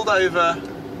he's pulled over.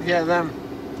 Yeah, them.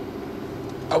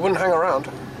 I wouldn't hang around.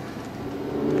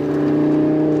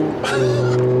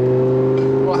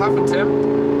 What happened, Tim?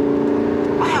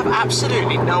 I have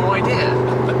absolutely no idea.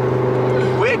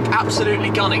 We're absolutely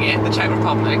gunning it, the Czech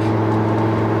Republic.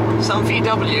 Some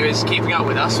VW is keeping up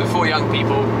with us, with 4 young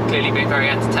people clearly being very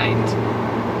entertained.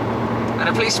 And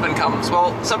a policeman comes,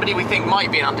 well, somebody we think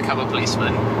might be an undercover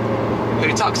policeman,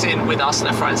 who tucks in with us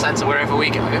left, right and centre wherever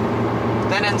we go,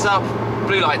 then ends up,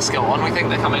 blue lights go on, we think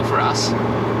they're coming for us,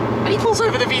 and he pulls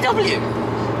over the VW.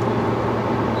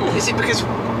 Is it because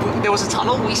there was a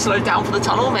tunnel, we slowed down for the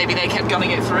tunnel, maybe they kept gunning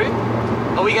it through?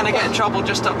 Are we going to get in trouble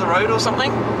just up the road or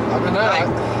something? I don't know. Like,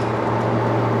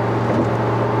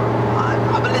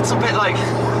 I'm a little bit like,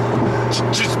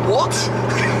 just what?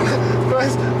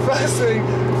 First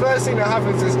thing that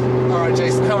happens is, alright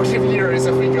Jason, how many euros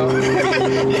have we got?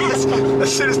 Yes,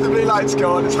 as soon as the blue lights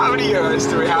go on, it's how many euros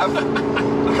do we have?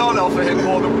 I can't offer him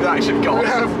more than we've actually got. We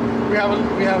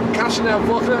have cash in our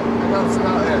wallet and that's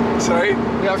about it. Sorry?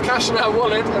 We have cash in our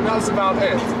wallet and that's about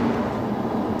it.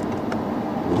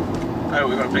 Oh,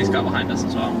 we've got a police car behind us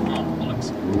as well. Oh,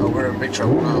 bollocks. Oh, we're in big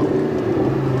trouble now.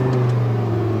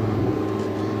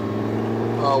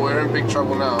 Oh, we're in big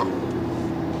trouble now.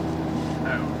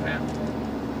 Oh, yeah.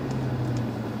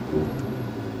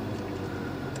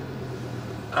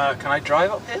 Can I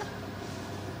drive up here?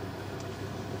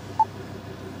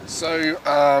 So,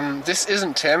 this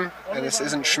isn't Tim, and this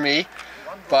isn't Shmi,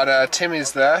 but Tim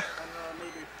is there.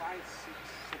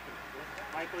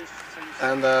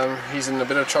 And he's in a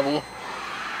bit of trouble,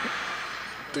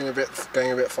 going a bit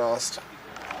fast.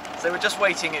 So we're just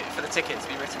waiting for the ticket to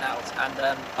be written out, and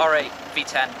R8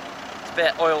 V10, it's a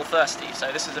bit oil thirsty,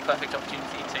 so this is a perfect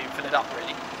opportunity to fill it up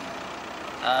really.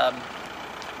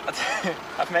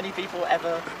 Have many people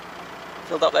ever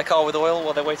filled up their car with oil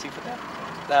while they're waiting for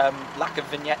their lack of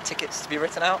vignette tickets to be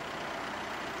written out?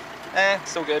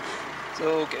 It's all good. It's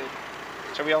all good.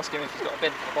 Shall we ask him if he's got a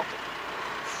bin for the bottle?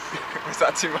 Was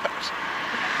that too much?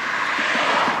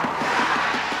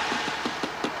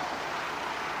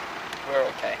 We're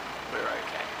okay. We're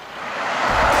okay.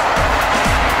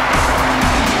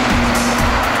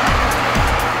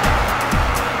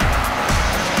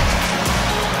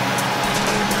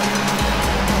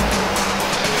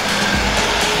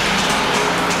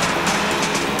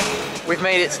 We've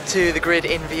made it to the grid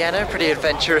in Vienna, pretty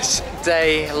adventurous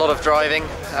day, a lot of driving.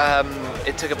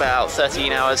 It took about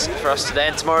 13 hours for us today,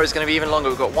 and tomorrow is going to be even longer.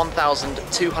 We've got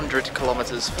 1,200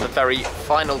 kilometers for the very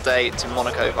final day to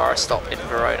Monaco via a stop in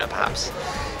Verona, perhaps.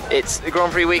 It's the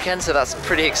Grand Prix weekend, so that's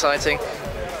pretty exciting.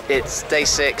 It's day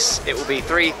 6, it will be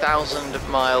 3,000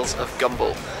 miles of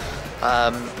Gumball.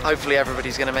 Hopefully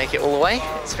everybody's going to make it all the way.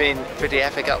 It's been pretty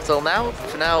epic up till now.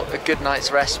 For now, a good night's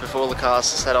rest before the cars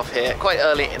set off here quite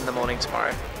early in the morning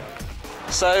tomorrow.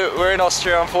 So we're in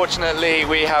Austria. Unfortunately,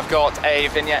 we have got a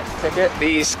vignette ticket.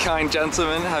 These kind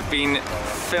gentlemen have been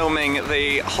filming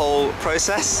the whole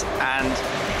process, and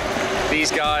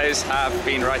these guys have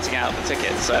been writing out the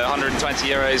ticket. So 120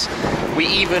 euros. We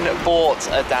even bought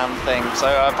a damn thing. So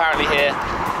apparently here,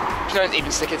 if you don't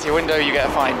even stick it to your window, you get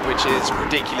a fine, which is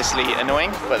ridiculously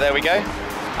annoying. But there we go.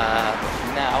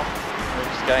 Now we're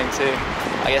just going to,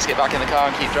 I guess, get back in the car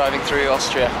and keep driving through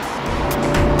Austria.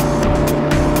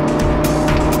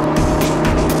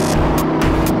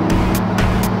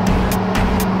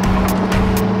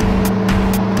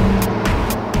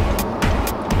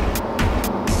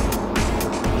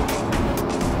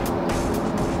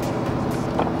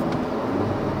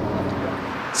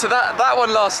 So that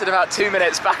one lasted about 2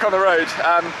 minutes back on the road.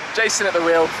 Jason at the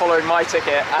wheel, following my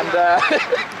ticket, and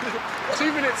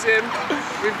 2 minutes in,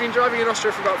 we've been driving in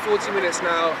Austria for about 40 minutes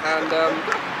now, and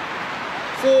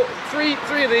three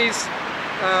of these,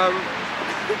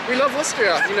 we love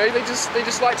Austria. You know, they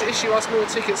just like to issue us more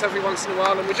tickets every once in a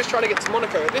while, and we're just trying to get to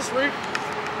Monaco. At this route,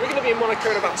 we're going to be in Monaco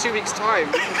in about 2 weeks' time.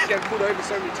 We get pulled over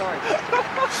so many times.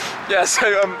 Yeah,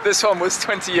 so this one was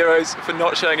 20 euros for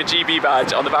not showing a GB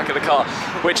badge on the back of the car,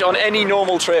 which on any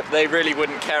normal trip they really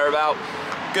wouldn't care about.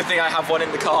 Good thing I have one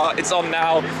in the car. It's on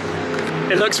now.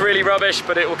 It looks really rubbish,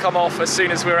 but it will come off as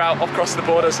soon as we're out across the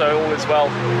border, so all is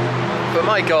well. But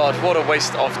my God, what a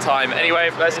waste of time. Anyway,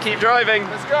 let's keep driving.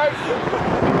 Let's go.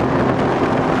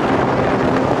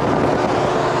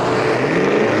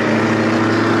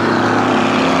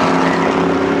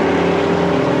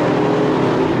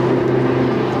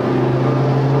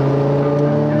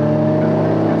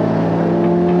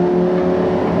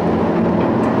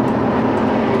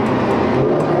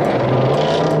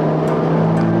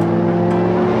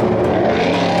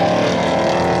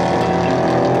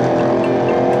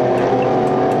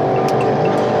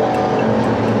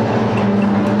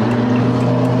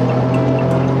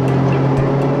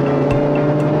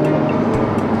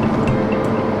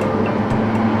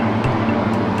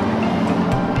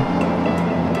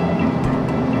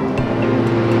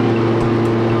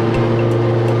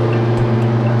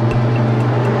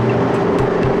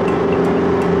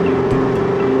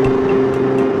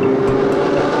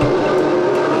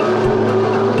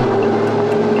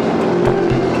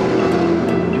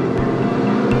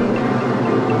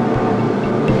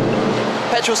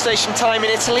 petrol station time in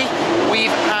Italy.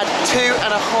 We've had 2.5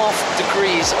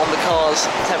 degrees on the car's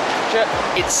temperature.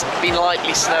 It's been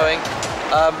lightly snowing,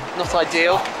 not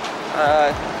ideal.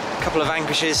 A couple of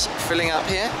anguishes filling up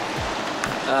here.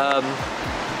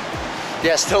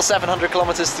 Yeah, still 700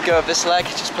 kilometers to go of this leg,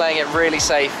 just playing it really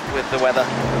safe with the weather.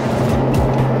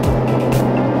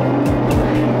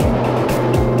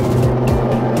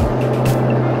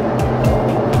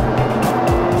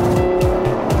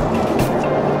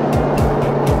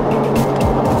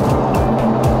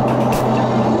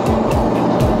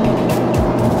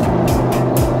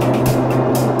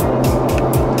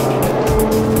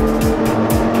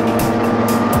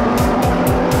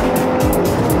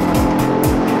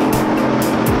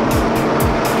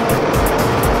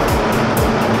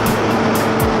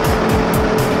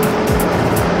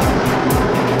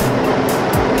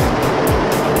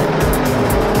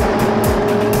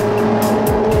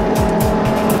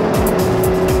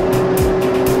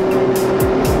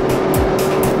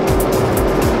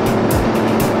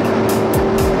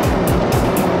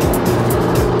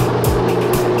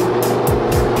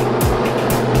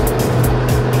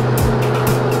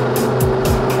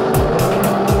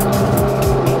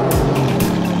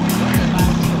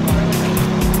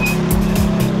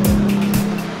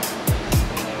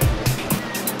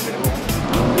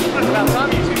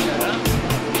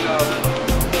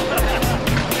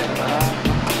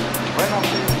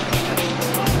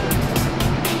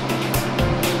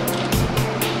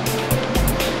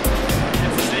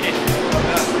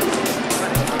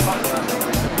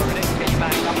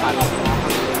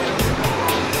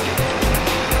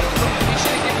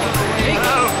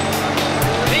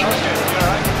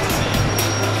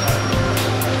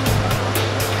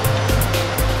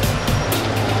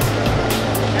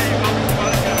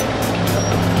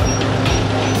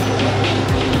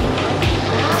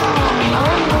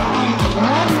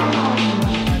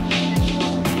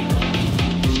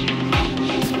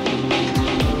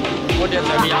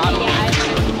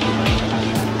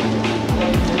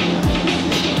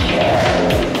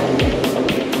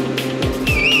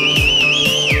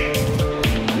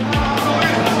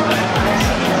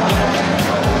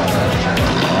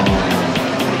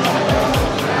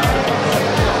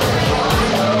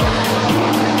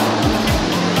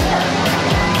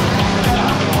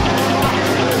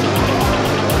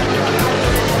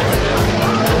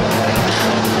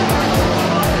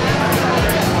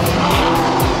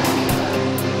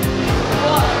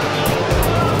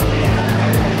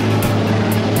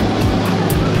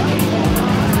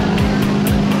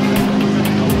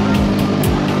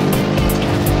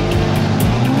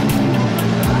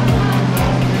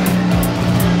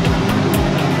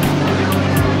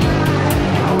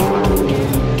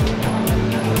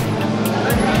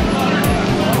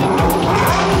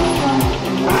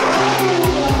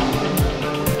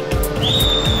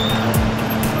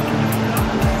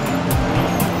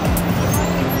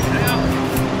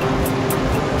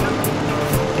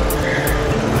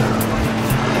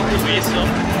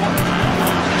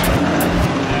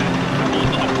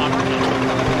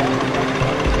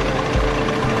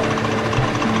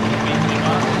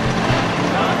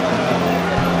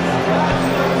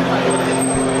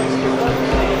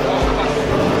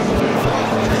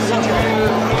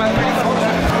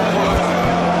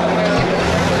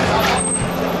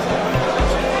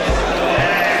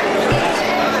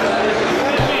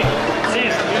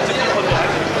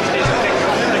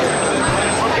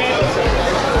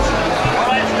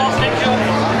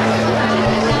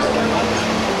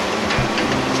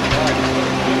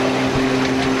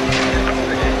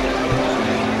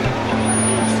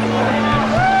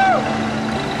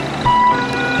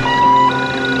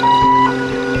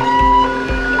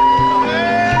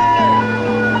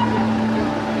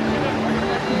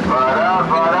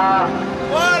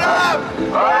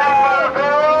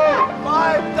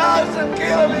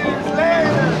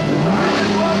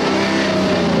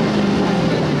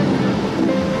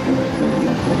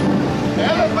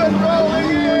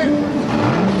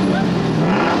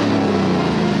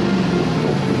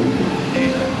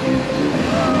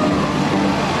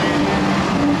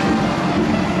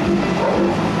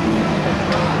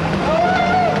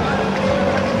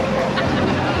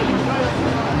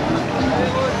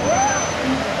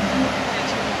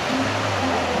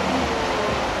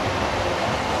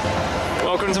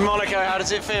 Welcome to Monaco, how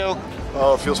does it feel?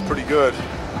 Oh, it feels pretty good.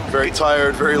 Very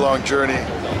tired, very long journey.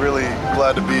 Really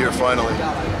glad to be here finally.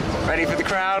 Ready for the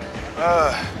crowd?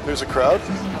 There's a crowd?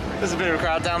 There's a bit of a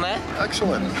crowd down there.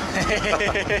 Excellent.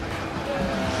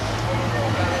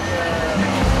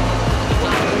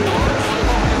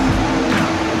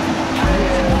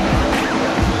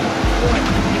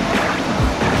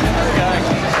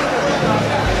 Let's go.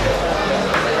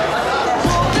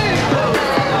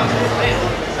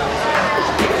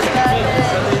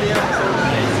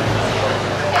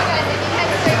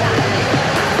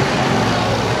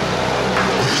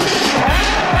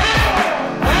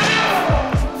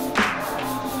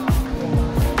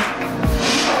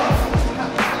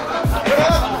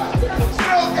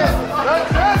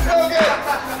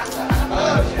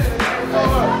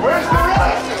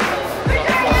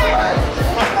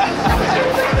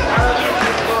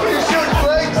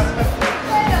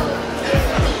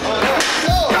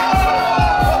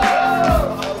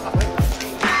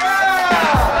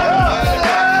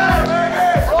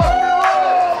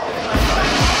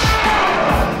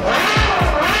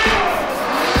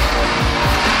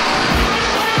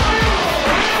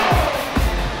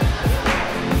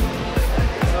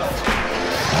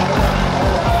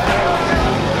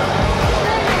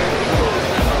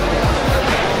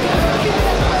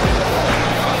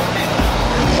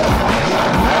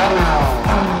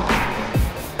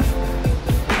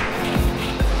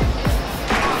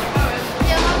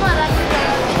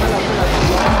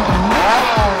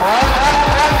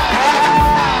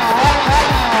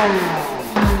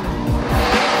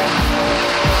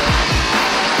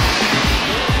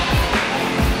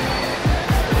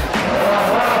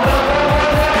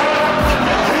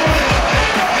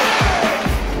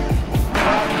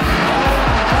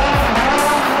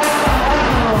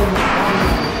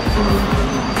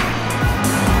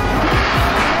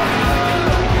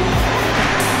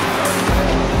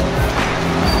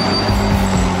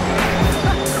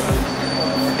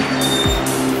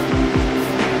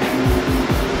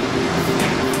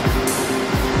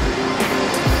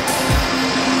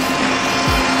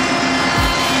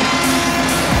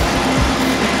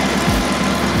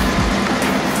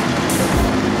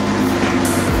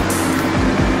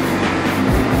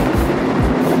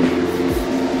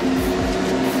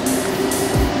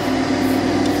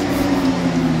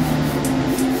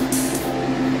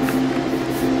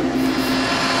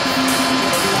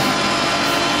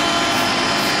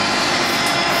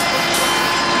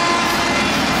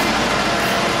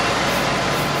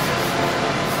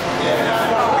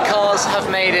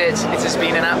 made it. It has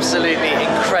been an absolutely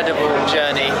incredible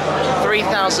journey.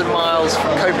 3,000 miles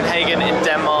from Copenhagen in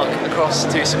Denmark across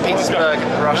to St. Petersburg,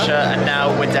 Russia, and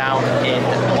now we're down in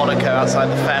Monaco outside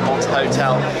the Fairmont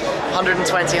Hotel.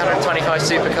 120, 125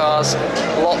 supercars,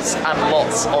 lots and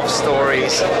lots of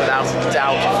stories without a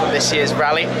doubt from this year's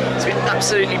rally. It's been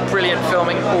absolutely brilliant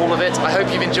filming all of it. I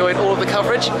hope you've enjoyed all of the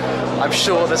coverage. I'm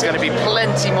sure there's going to be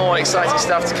plenty more exciting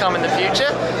stuff to come in the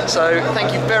future. So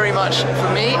thank you very much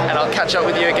from me, and I'll catch up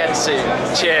with you again soon.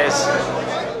 Cheers.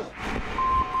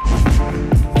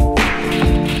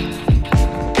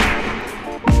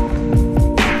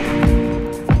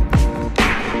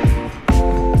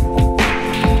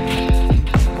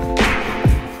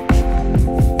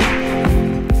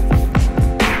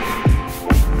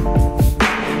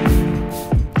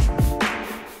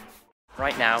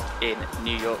 Right now in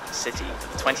New York City,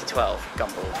 2012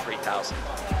 Gumball 3000.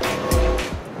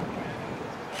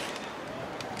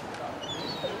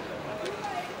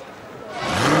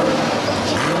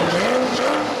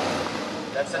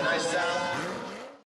 That's a nice sound.